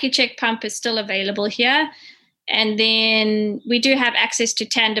 The Accu-Chek pump is still available here. And then we do have access to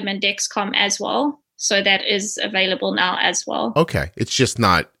Tandem and Dexcom as well. So that is available now as well. Okay. It's just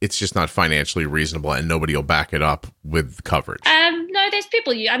not financially reasonable and nobody will back it up with coverage. No, there's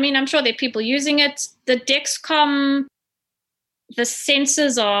people. I'm sure there are people using it. The Dexcom, the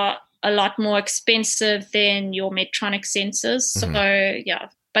sensors are a lot more expensive than your Medtronic sensors. So yeah,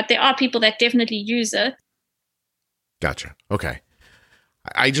 but there are people that definitely use it. Gotcha. Okay.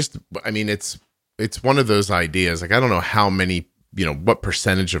 It's one of those ideas. Like, I don't know how many, what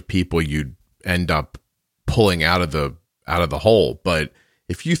percentage of people you'd end up pulling out of the hole, but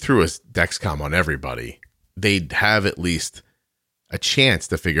if you threw a Dexcom on everybody, they'd have at least a chance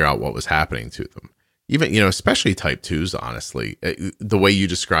to figure out what was happening to them. Even, especially type 2s, honestly, the way you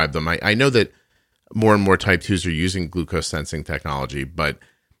describe them. I know that more and more type 2s are using glucose sensing technology, but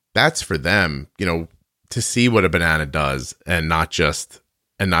that's for them, to see what a banana does and not just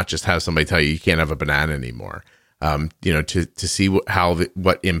have somebody tell you can't have a banana anymore. To see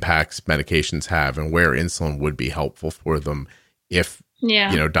what impacts medications have and where insulin would be helpful for them if,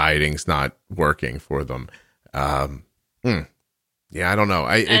 dieting's not working for them. I don't know.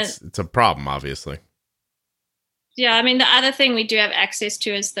 It's a problem, obviously. Yeah. The other thing we do have access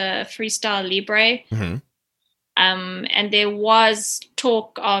to is the Freestyle Libre. Mm-hmm. And there was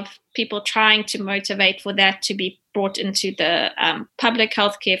talk of people trying to motivate for that to be brought into the public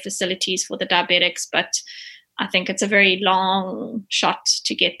healthcare facilities for the diabetics, but I think it's a very long shot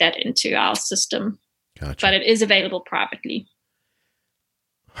to get that into our system. Gotcha. But it is available privately.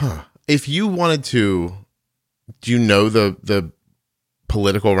 Huh. If you wanted to, do you know the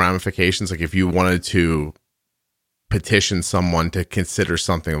political ramifications? Like if you wanted to petition someone to consider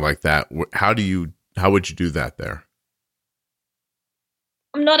something like that, how would you do that there?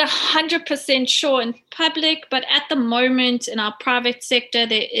 I'm not 100% sure in public, but at the moment in our private sector,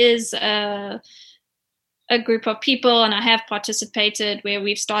 there is a group of people, and I have participated, where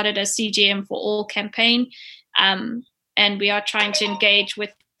we've started a CGM for All campaign, and we are trying to engage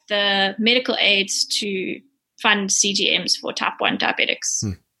with the medical aids to fund CGMs for type 1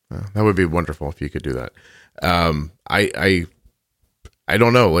 diabetics. That would be wonderful if you could do that. I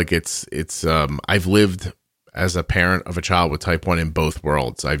don't know. Like it's I've lived as a parent of a child with type 1 in both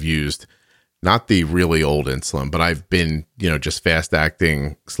worlds. I've used not the really old insulin, but I've been, just fast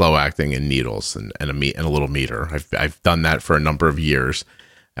acting, slow acting, and needles and a little meter. I've done that for a number of years.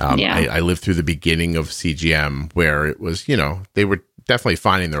 I lived through the beginning of CGM where it was, they were definitely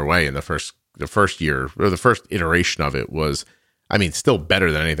finding their way in the first year, or the first iteration of it was, still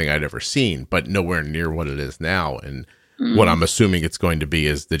better than anything I'd ever seen, but nowhere near what it is now. And what I'm assuming it's going to be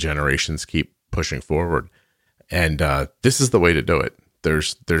as the generations keep pushing forward. And this is the way to do it.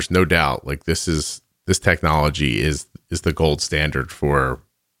 There's no doubt. Like this technology is the gold standard for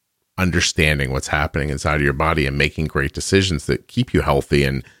understanding what's happening inside of your body and making great decisions that keep you healthy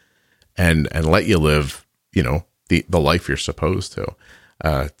and let you live, the life you're supposed to.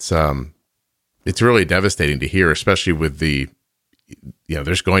 It's really devastating to hear, especially with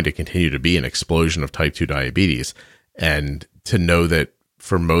there's going to continue to be an explosion of type 2 diabetes, and to know that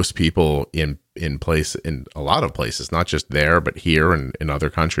for most people in a lot of places, not just there, but here and in other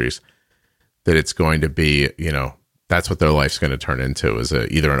countries, that it's going to be, that's what their life's going to turn into, is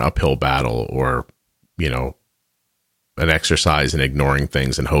either an uphill battle or, an exercise in ignoring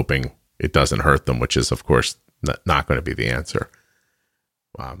things and hoping it doesn't hurt them, which is, of course, not going to be the answer.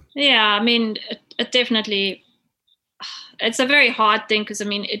 Yeah, it definitely, it's a very hard thing because, I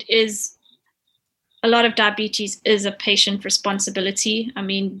mean, it is a lot of diabetes is a patient responsibility. I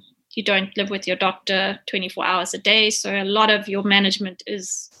mean, you don't live with your doctor 24 hours a day. So a lot of your management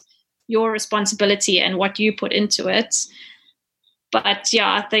is your responsibility and what you put into it. But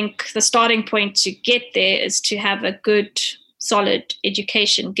yeah, I think the starting point to get there is to have a good, solid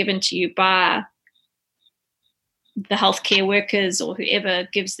education given to you by the healthcare workers or whoever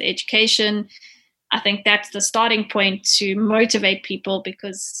gives the education. I think that's the starting point to motivate people,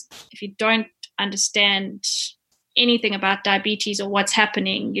 because if you don't understand anything about diabetes or what's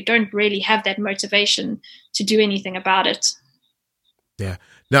happening, you don't really have that motivation to do anything about it. Yeah.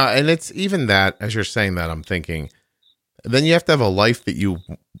 No, and it's even that, as you're saying that, I'm thinking, then you have to have a life that you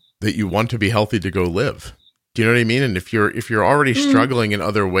want to be healthy to go live. Do you know what I mean? And if you're already struggling in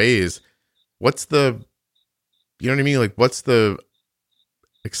other ways, what's the, you know what I mean? Like, what's the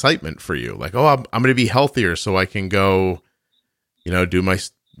excitement for you? Like, oh, I'm going to be healthier so I can go, you know, do my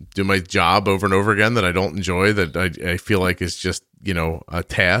job over and over again that I don't enjoy, that I feel like is just, you know, a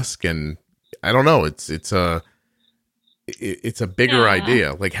task. And I don't know, it's a bigger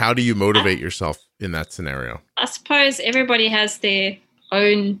idea. Like, how do you motivate yourself in that scenario? I suppose everybody has their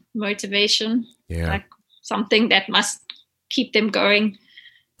own motivation. Yeah. Like something that must keep them going,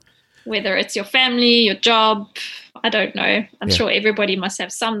 whether it's your family, your job, I don't know. I'm sure everybody must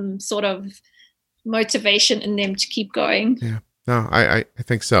have some sort of motivation in them to keep going. Yeah. No, I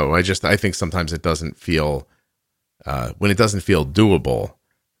think so. I think sometimes it doesn't feel, when it doesn't feel doable,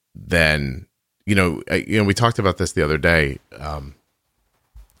 then, you know, we talked about this the other day.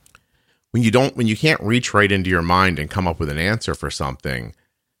 When you can't reach right into your mind and come up with an answer for something,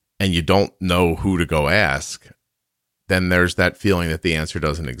 and you don't know who to go ask, then there's that feeling that the answer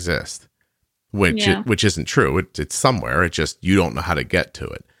doesn't exist, which isn't true. It's somewhere. It just, you don't know how to get to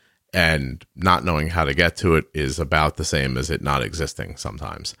it. And not knowing how to get to it is about the same as it not existing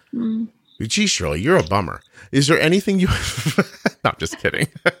sometimes. Gee, Shirley, you're a bummer. Is there anything you... No, I'm just kidding.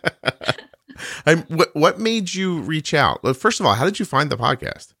 What made you reach out? First of all, how did you find the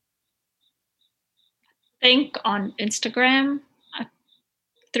podcast? I think on Instagram,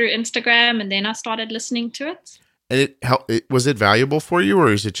 through Instagram, and then I started listening to it. And was it valuable for you,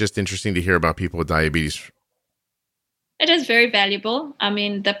 or is it just interesting to hear about people with diabetes? It is very valuable. I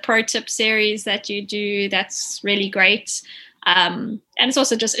mean, the pro tip series that you do, that's really great. And it's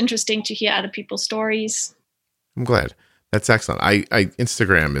also just interesting to hear other people's stories. I'm glad. That's excellent.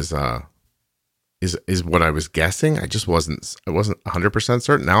 Instagram is what I was guessing. I wasn't 100%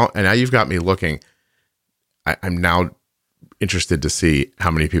 certain now. And now you've got me looking. I'm now interested to see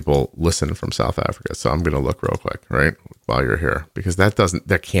how many people listen from South Africa. So I'm going to look real quick, right, while you're here, because there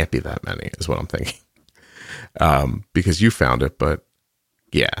can't be that many is what I'm thinking. Because you found it, but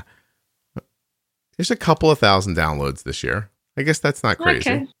yeah, there's a couple of thousand downloads this year. I guess that's not crazy.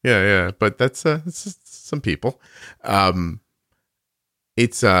 Okay. Yeah. But that's some people.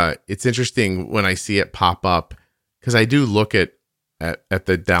 It's interesting when I see it pop up, because I do look at the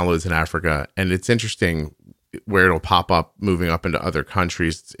downloads in Africa, and it's interesting where it'll pop up moving up into other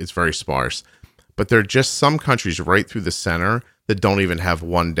countries. It's very sparse, but there are just some countries right through the center that don't even have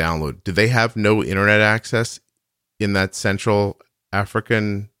one download. Do they have no internet access in that Central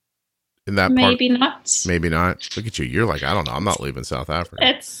African, in that Maybe part? Not. Maybe not. Look at you. You're like, I don't know. I'm not leaving South Africa.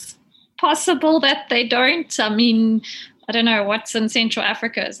 It's possible that they don't. I mean, I don't know what's in Central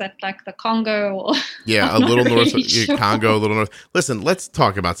Africa. Is that like the Congo? Or yeah, a little north of Congo, a little north. Listen, let's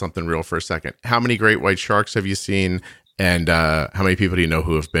talk about something real for a second. How many great white sharks have you seen? And how many people do you know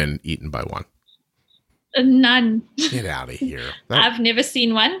who have been eaten by one? None. Get out of here. I've never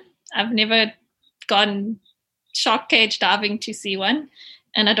seen one. I've never gone shark cage diving to see one.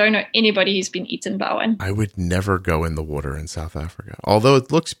 And I don't know anybody who's been eaten by one. I would never go in the water in South Africa. Although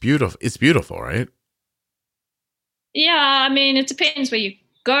it looks beautiful. It's beautiful, right? Yeah, I mean, it depends where you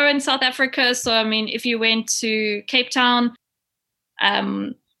go in South Africa. So, I mean, if you went to Cape Town,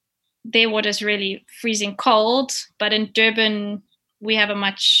 their water is really freezing cold. But in Durban, we have a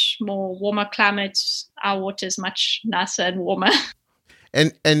much more warmer climate. Our water is much nicer and warmer.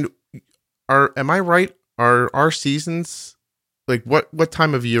 And am I right? Are our seasons, like what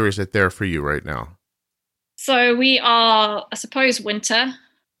time of year is it there for you right now? So we are, I suppose, winter.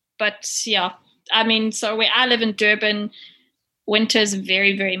 But yeah, I mean, so where I live in Durban, winter is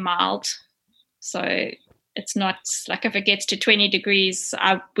very, very mild. So it's not like if it gets to 20 degrees,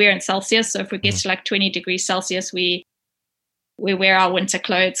 we're in Celsius. So if it gets to like 20 degrees Celsius, we wear our winter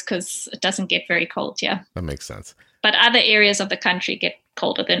clothes because it doesn't get very cold here. That makes sense. But other areas of the country get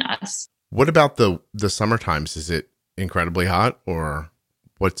colder than us. What about the summer times? Is it incredibly hot, or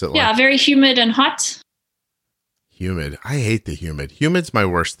what's it like? Yeah, very humid and hot. humid. I hate the humid. Humid's my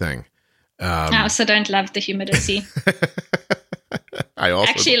worst thing. I also don't love the humidity. I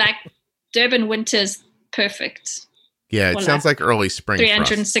also actually like Durban winter's perfect. Yeah, it sounds like early spring.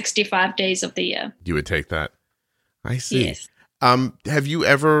 365 days of the year. You would take that. I see. Yes. Have you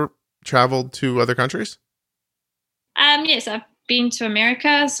ever traveled to other countries? Yes, I've been to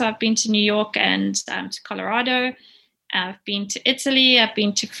America. So I've been to New York and to Colorado. I've been to Italy. I've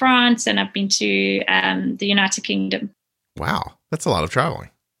been to France, and I've been to the United Kingdom. Wow, that's a lot of traveling.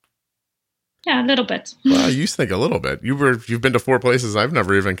 Yeah, a little bit. Well, you think a little bit. You've been to 4 places I've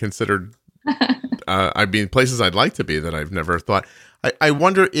never even considered. I mean, places I'd like to be that I've never thought. I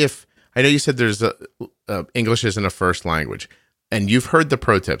wonder if, I know you said there's English isn't a first language, and you've heard the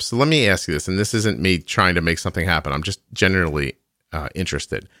pro tips. So let me ask you this, and this isn't me trying to make something happen. I'm just generally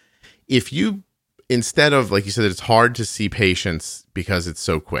interested. If you, instead of, like you said, it's hard to see patients because it's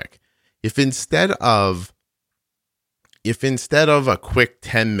so quick. If instead of a quick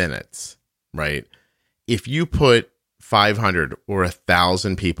 10 minutes, right? If you put 500 or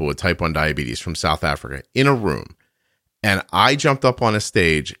 1,000 people with type 1 diabetes from South Africa in a room, and I jumped up on a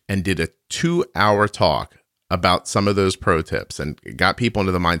stage and did a 2-hour talk about some of those pro tips and got people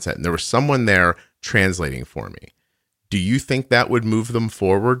into the mindset, and there was someone there translating for me, do you think that would move them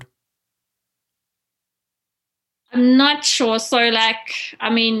forward? I'm not sure. So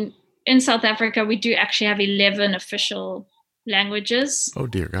in South Africa, we do actually have 11 official languages. Oh,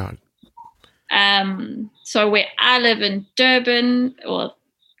 dear God. So where I live in Durban, or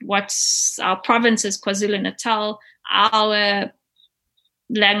what's our province is KwaZulu-Natal, our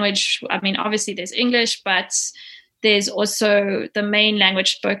language, obviously there's English, but there's also the main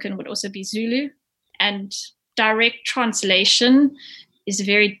language spoken would also be Zulu. And direct translation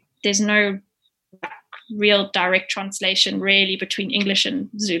there's no real direct translation really between English and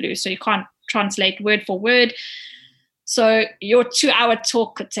Zulu. So you can't translate word for word. So your 2-hour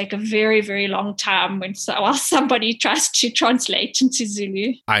talk could take a very, very long time while somebody tries to translate into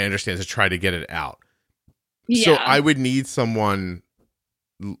Zulu. I understand, to try to get it out. Yeah. So I would need someone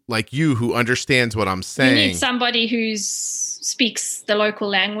like you who understands what I'm saying. You need somebody who speaks the local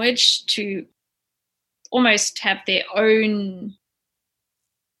language to almost have their own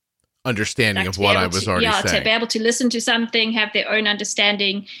understanding of what I was already saying. Yeah, to be able to listen to something, have their own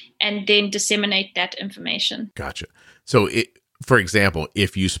understanding, and then disseminate that information. Gotcha. So, for example,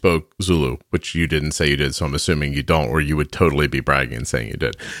 if you spoke Zulu, which you didn't say you did, so I'm assuming you don't, or you would totally be bragging and saying you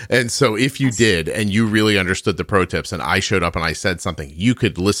did. And so if you did, and you really understood the pro tips, and I showed up and I said something, you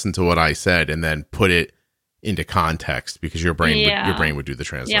could listen to what I said and then put it into context because your brain would do the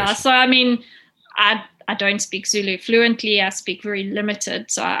translation. Yeah, so I don't speak Zulu fluently. I speak very limited.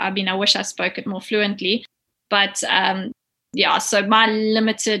 So I wish I spoke it more fluently. But so my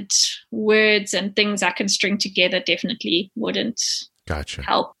limited words and things I can string together definitely wouldn't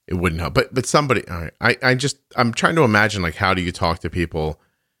help. It wouldn't help. But somebody, all right, I'm trying to imagine, like, how do you talk to people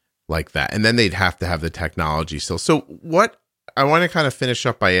like that? And then they'd have to have the technology still. So I want to kind of finish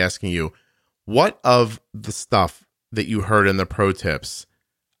up by asking you, what of the stuff that you heard in the pro tips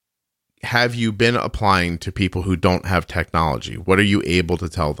have you been applying to people who don't have technology? What are you able to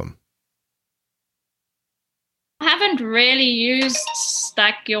tell them? I haven't really used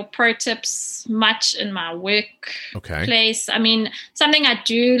your pro tips much in my workplace. Something I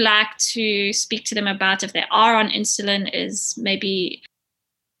do like to speak to them about if they are on insulin is maybe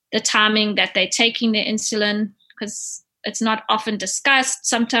the timing that they're taking their insulin, because it's not often discussed.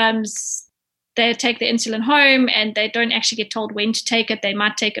 Sometimes they take the insulin home and they don't actually get told when to take it. They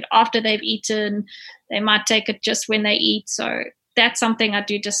might take it after they've eaten. They might take it just when they eat. So that's something I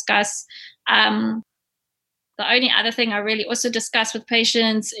do discuss. The only other thing I really also discuss with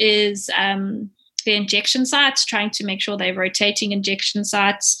patients is the injection sites, trying to make sure they're rotating injection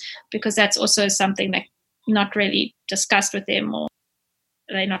sites, because that's also something that's not really discussed with them or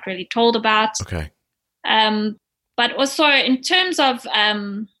they're not really told about. Okay. But also in terms of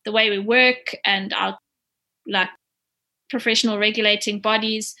the way we work and our professional regulating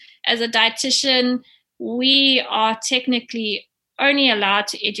bodies, as a dietitian, we are technically only allowed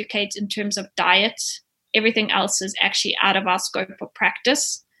to educate in terms of diet. Everything else is actually out of our scope of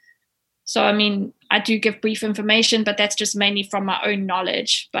practice. So, I do give brief information, but that's just mainly from my own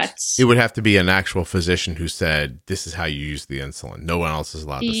knowledge. But it would have to be an actual physician who said, this is how you use the insulin. No one else is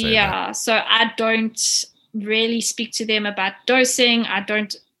allowed to say that. Yeah, so I don't really speak to them about dosing. I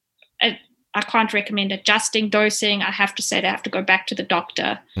can't recommend adjusting dosing. I have to say they have to go back to the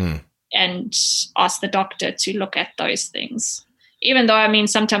doctor and ask the doctor to look at those things. Even though,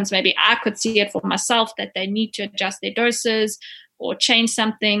 sometimes maybe I could see it for myself that they need to adjust their doses or change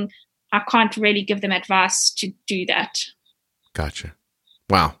something, I can't really give them advice to do that. Gotcha.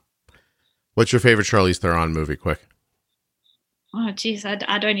 Wow. What's your favorite Charlize Theron movie? Quick. Oh, geez, I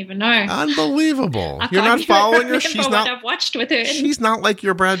don't even know. Unbelievable. You're not following her? She's what not. I've watched with her. She's not like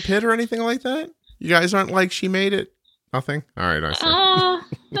your Brad Pitt or anything like that? You guys aren't like She Made It? Nothing? All right, I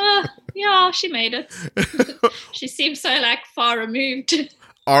see. Yeah, she made it. She seems so like far removed.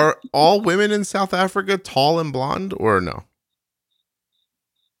 Are all women in South Africa tall and blonde or no?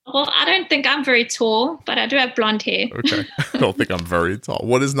 Well, I don't think I'm very tall, but I do have blonde hair. Okay. I don't think I'm very tall.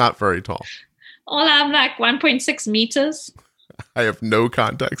 What is not very tall? Well, I'm like 1.6 meters. I have no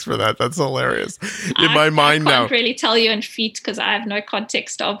context for that. That's hilarious. In my mind now. I can't really tell you in feet because I have no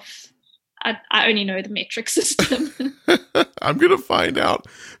context of. I only know the metric system. I'm going to find out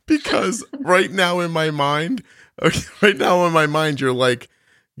because right now in my mind,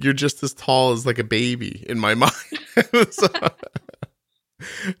 you're just as tall as like a baby in my mind.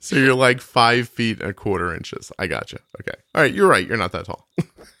 So you're like 5 feet and a quarter inches. I gotcha. Okay. All right. You're right. You're not that tall.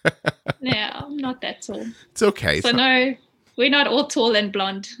 Yeah, I'm not that tall. It's okay. So no, we're not all tall and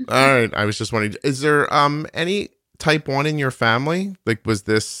blonde. All right. I was just wondering, is there any type 1 in your family? Like, was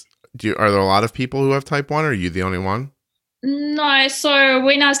this... are there a lot of people who have type 1 or are you the only one? No, so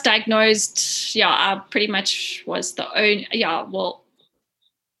when I was diagnosed, I pretty much was the only,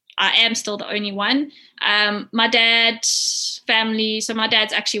 I am still the only one. My dad's family, so my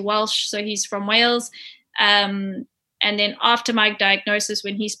dad's actually Welsh, so he's from Wales. And then after my diagnosis,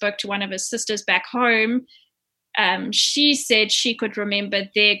 when he spoke to one of his sisters back home, she said she could remember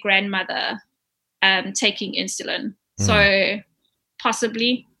their grandmother taking insulin. So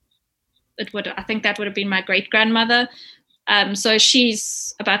possibly... I think that would have been my great-grandmother. So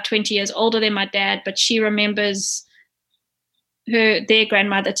she's about 20 years older than my dad, but she remembers their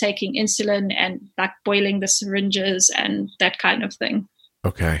grandmother taking insulin and like boiling the syringes and that kind of thing.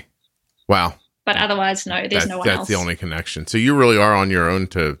 Okay. Wow. But otherwise, no, there's no one else. That's the only connection. So you really are on your own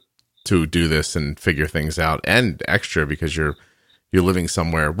to do this and figure things out, and extra because you're living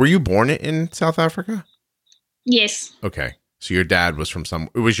somewhere. Were you born in South Africa? Yes. Okay. So your dad was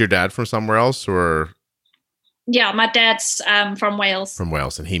was your dad from somewhere else or? Yeah, my dad's from Wales. From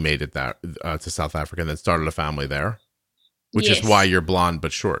Wales, and he made it to South Africa and then started a family there, which yes. is why you're blonde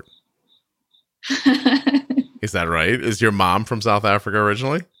but short. Is that right? Is your mom from South Africa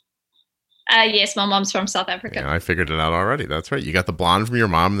originally? Yes, my mom's from South Africa. Yeah, I figured it out already. That's right. You got the blonde from your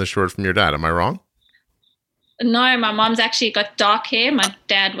mom and the short from your dad. Am I wrong? No, my mom's actually got dark hair. My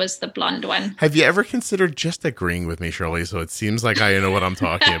dad was the blonde one. Have you ever considered just agreeing with me, Shirley? So it seems like I know what I'm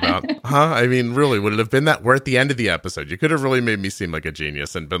talking about. Huh? I mean, really, would it have been that we're at the end of the episode? You could have really made me seem like a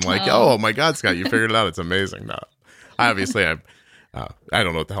genius and been like, oh my God, Scott, you figured it out. It's amazing. No, obviously, I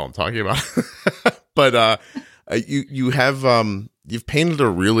don't know what the hell I'm talking about. But you've painted a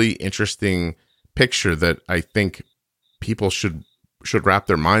really interesting picture that I think people should wrap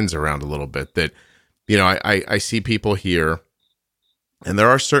their minds around a little bit. That, you know, I see people here, and there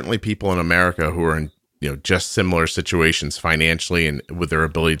are certainly people in America who are in, you know, just similar situations financially and with their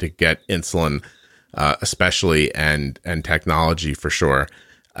ability to get insulin, especially, and technology for sure.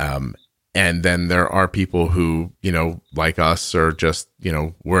 And then there are people who, you know, like us, are just, you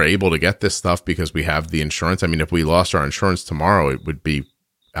know, we're able to get this stuff because we have the insurance. I mean, if we lost our insurance tomorrow, it would be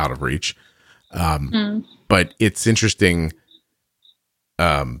out of reach. But it's interesting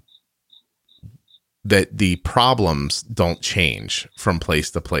that the problems don't change from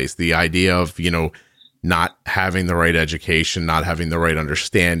place to place. The idea of, you know, not having the right education, not having the right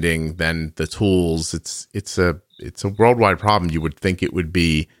understanding, then the tools, it's a worldwide problem. You would think it would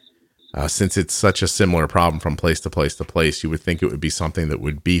be, since it's such a similar problem from place to place to place, you would think it would be something that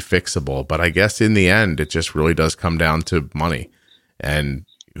would be fixable. But I guess in the end, it just really does come down to money and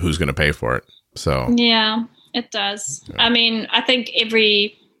who's going to pay for it. So yeah, it does. I mean, I think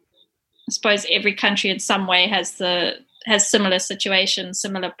every country in some way has similar situations,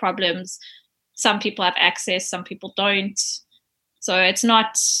 similar problems. Some people have access, some people don't. So it's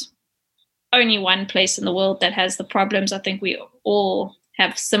not only one place in the world that has the problems. I think we all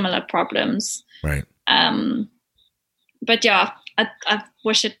have similar problems. Right. But yeah, I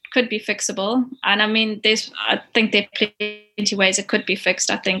wish it could be fixable. And I mean, I think there are plenty of ways it could be fixed.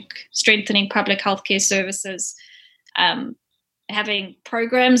 I think strengthening public healthcare services, having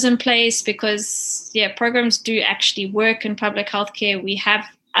programs in place, because programs do actually work in public healthcare. We have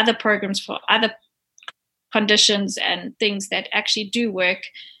other programs for other conditions and things that actually do work.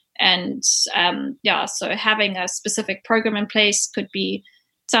 And so having a specific program in place could be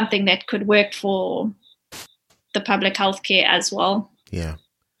something that could work for the public healthcare as well. Yeah.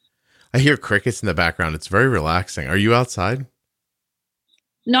 I hear crickets in the background. It's very relaxing. Are you outside?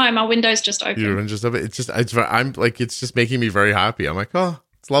 No, my window's just open. You're just open. It's just making me very happy. I'm like, oh,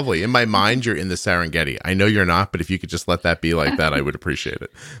 it's lovely. In my mind, you're in the Serengeti. I know you're not, but if you could just let that be like that, I would appreciate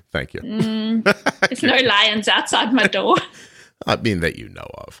it. Thank you. There's no lions outside my door. I mean that you know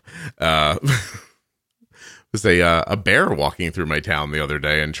of. Was a bear walking through my town the other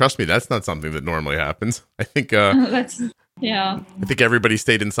day, and trust me, that's not something that normally happens. I think I think everybody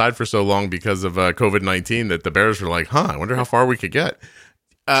stayed inside for so long because of COVID-19 that the bears were like, I wonder how far we could get.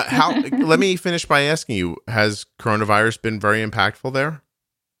 Let me finish by asking you, has coronavirus been very impactful there?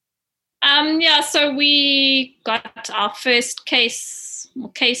 So we got our first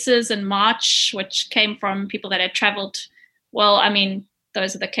cases in March, which came from people that had traveled. Well, I mean,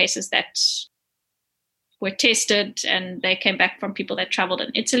 those are the cases that were tested, and they came back from people that traveled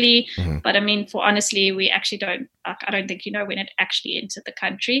in Italy. Mm-hmm. But I mean, honestly, we actually I don't think when it actually entered the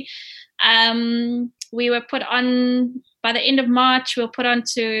country. We were put on, by the end of March,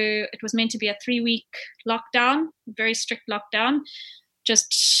 it was meant to be a 3-week lockdown, very strict lockdown,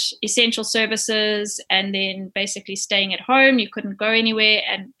 just essential services, and then basically staying at home. You couldn't go anywhere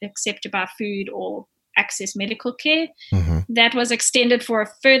except to buy food or access medical care. Mm-hmm. That was extended for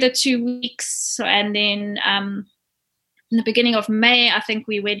a further 2 weeks. And then in the beginning of May, I think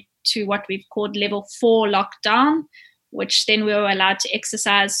we went to what we've called level 4 lockdown, which then we were allowed to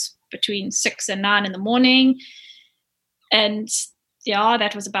exercise between 6 and 9 in the morning. And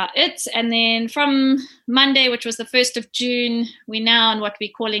that was about it. And then from Monday, which was the 1st of June, we're now on what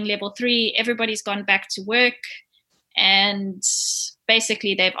we're calling level 3. Everybody's gone back to work. And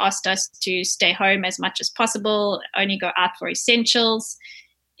basically, they've asked us to stay home as much as possible, only go out for essentials.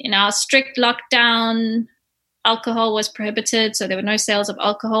 In our strict lockdown, alcohol was prohibited, so there were no sales of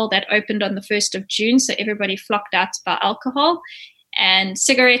alcohol. That opened on the 1st of June, so everybody flocked out to buy alcohol. And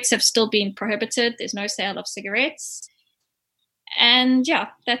cigarettes have still been prohibited. There's no sale of cigarettes. And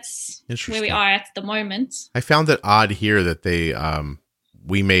that's where we are at the moment. I found it odd here that they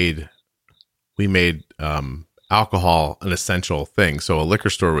we made alcohol an essential thing. So a liquor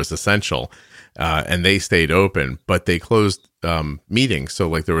store was essential, and they stayed open, but they closed meetings. So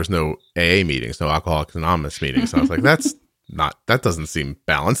like there was no AA meetings, no Alcoholics Anonymous meetings. So I was like, that doesn't seem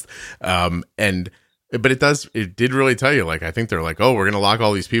balanced. But it did really tell you, like, I think they're like, oh, we're going to lock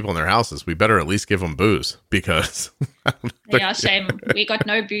all these people in their houses. We better at least give them booze because. Shame. We got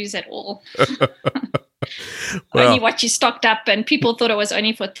no booze at all. Only what you stocked up, and people thought it was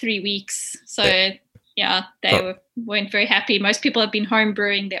only for 3 weeks. So they weren't very happy. Most people have been home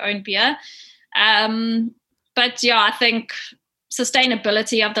brewing their own beer. But I think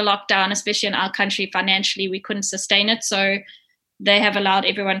sustainability of the lockdown, especially in our country financially, we couldn't sustain it. So they have allowed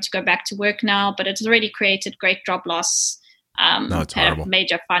everyone to go back to work now, but it's already created great job loss. It's horrible. Had a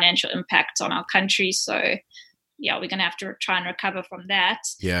major financial impact on our country. So we're going to have to try and recover from that.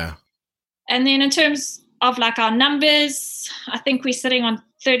 Yeah. And then in terms of like our numbers, I think we're sitting on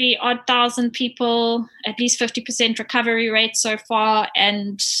 30,000 people, at least 50% recovery rate so far.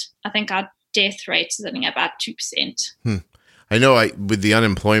 And I think our death rate is sitting at about 2%. I know with the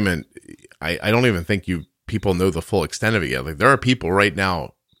unemployment, I don't even think people know the full extent of it yet. Like there are people right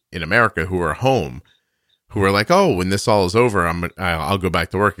now in America who are home who are like, oh, when this all is over, I'll go back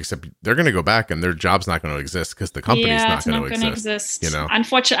to work, except they're going to go back and their job's not going to exist because the company's not going to exist. You know,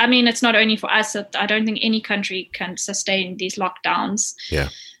 unfortunately, I mean, it's not only for us. I don't think any country can sustain these lockdowns. Yeah.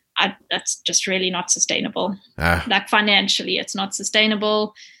 That's just really not sustainable. Like financially, it's not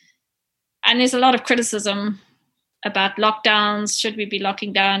sustainable. And there's a lot of criticism about lockdowns. Should we be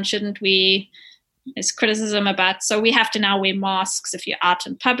locking down? Shouldn't we? There's criticism about, so we have to now wear masks if you're out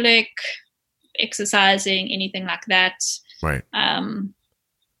in public, exercising, anything like that. Right.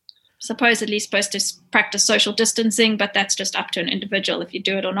 Supposedly supposed to practice social distancing, but that's just up to an individual if you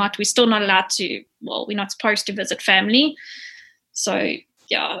do it or not. We're still not allowed to, we're not supposed to visit family. So,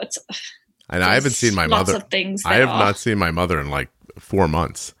 it's... And I haven't seen my mother. Lots of things. I have not seen my mother in like 4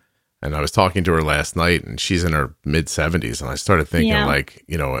 months. And I was talking to her last night, and she's in her mid-70s. And I started thinking, like,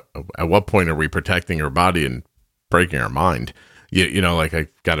 at what point are we protecting her body and breaking her mind? Like, I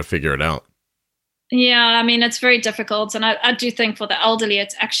got to figure it out. Yeah, I mean, it's very difficult. And I do think for the elderly,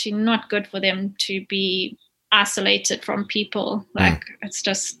 it's actually not good for them to be isolated from people. Like, it's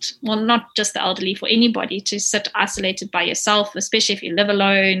just, not just the elderly, for anybody to sit isolated by yourself, especially if you live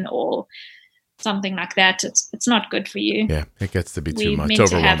alone or something like that. It's not good for you. Yeah, it gets to be too much. It's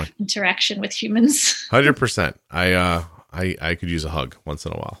overwhelming. To have interaction with humans. 100%. I could use a hug once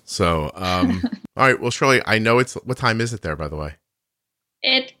in a while. So, all right. Well, Shirley, I know what time is it there, by the way?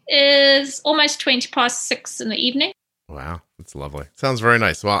 It is almost 6:20 in the evening. Wow, that's lovely. Sounds very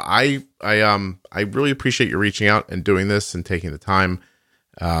nice. Well, I really appreciate you reaching out and doing this and taking the time.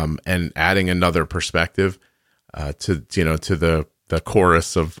 and adding another perspective to the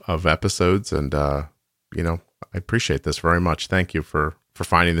chorus of episodes. And I appreciate this very much. Thank you for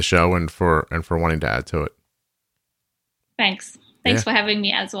finding the show and for wanting to add to it. Thanks for having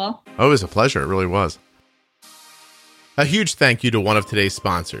me as well. Oh, it was a pleasure. It really was. A huge thank you to one of today's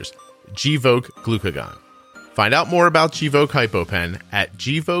sponsors, Gvoke Glucagon. Find out more about Gvoke HypoPen at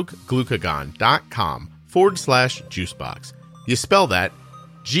gvokeglucagon.com/juicebox. You spell that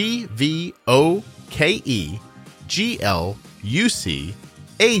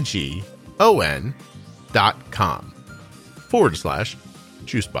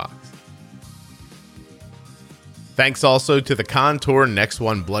Thanks also to the Contour Next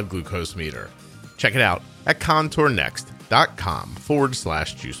One blood glucose meter. Check it out at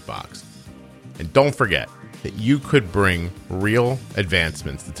contournext.com/juicebox. And don't forget that you could bring real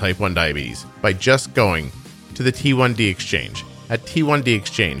advancements to type 1 diabetes by just going to the T1D Exchange at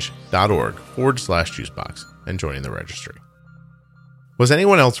t1dexchange.org/juicebox and joining the registry. Was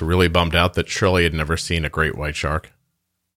anyone else really bummed out that Shirley had never seen a great white shark?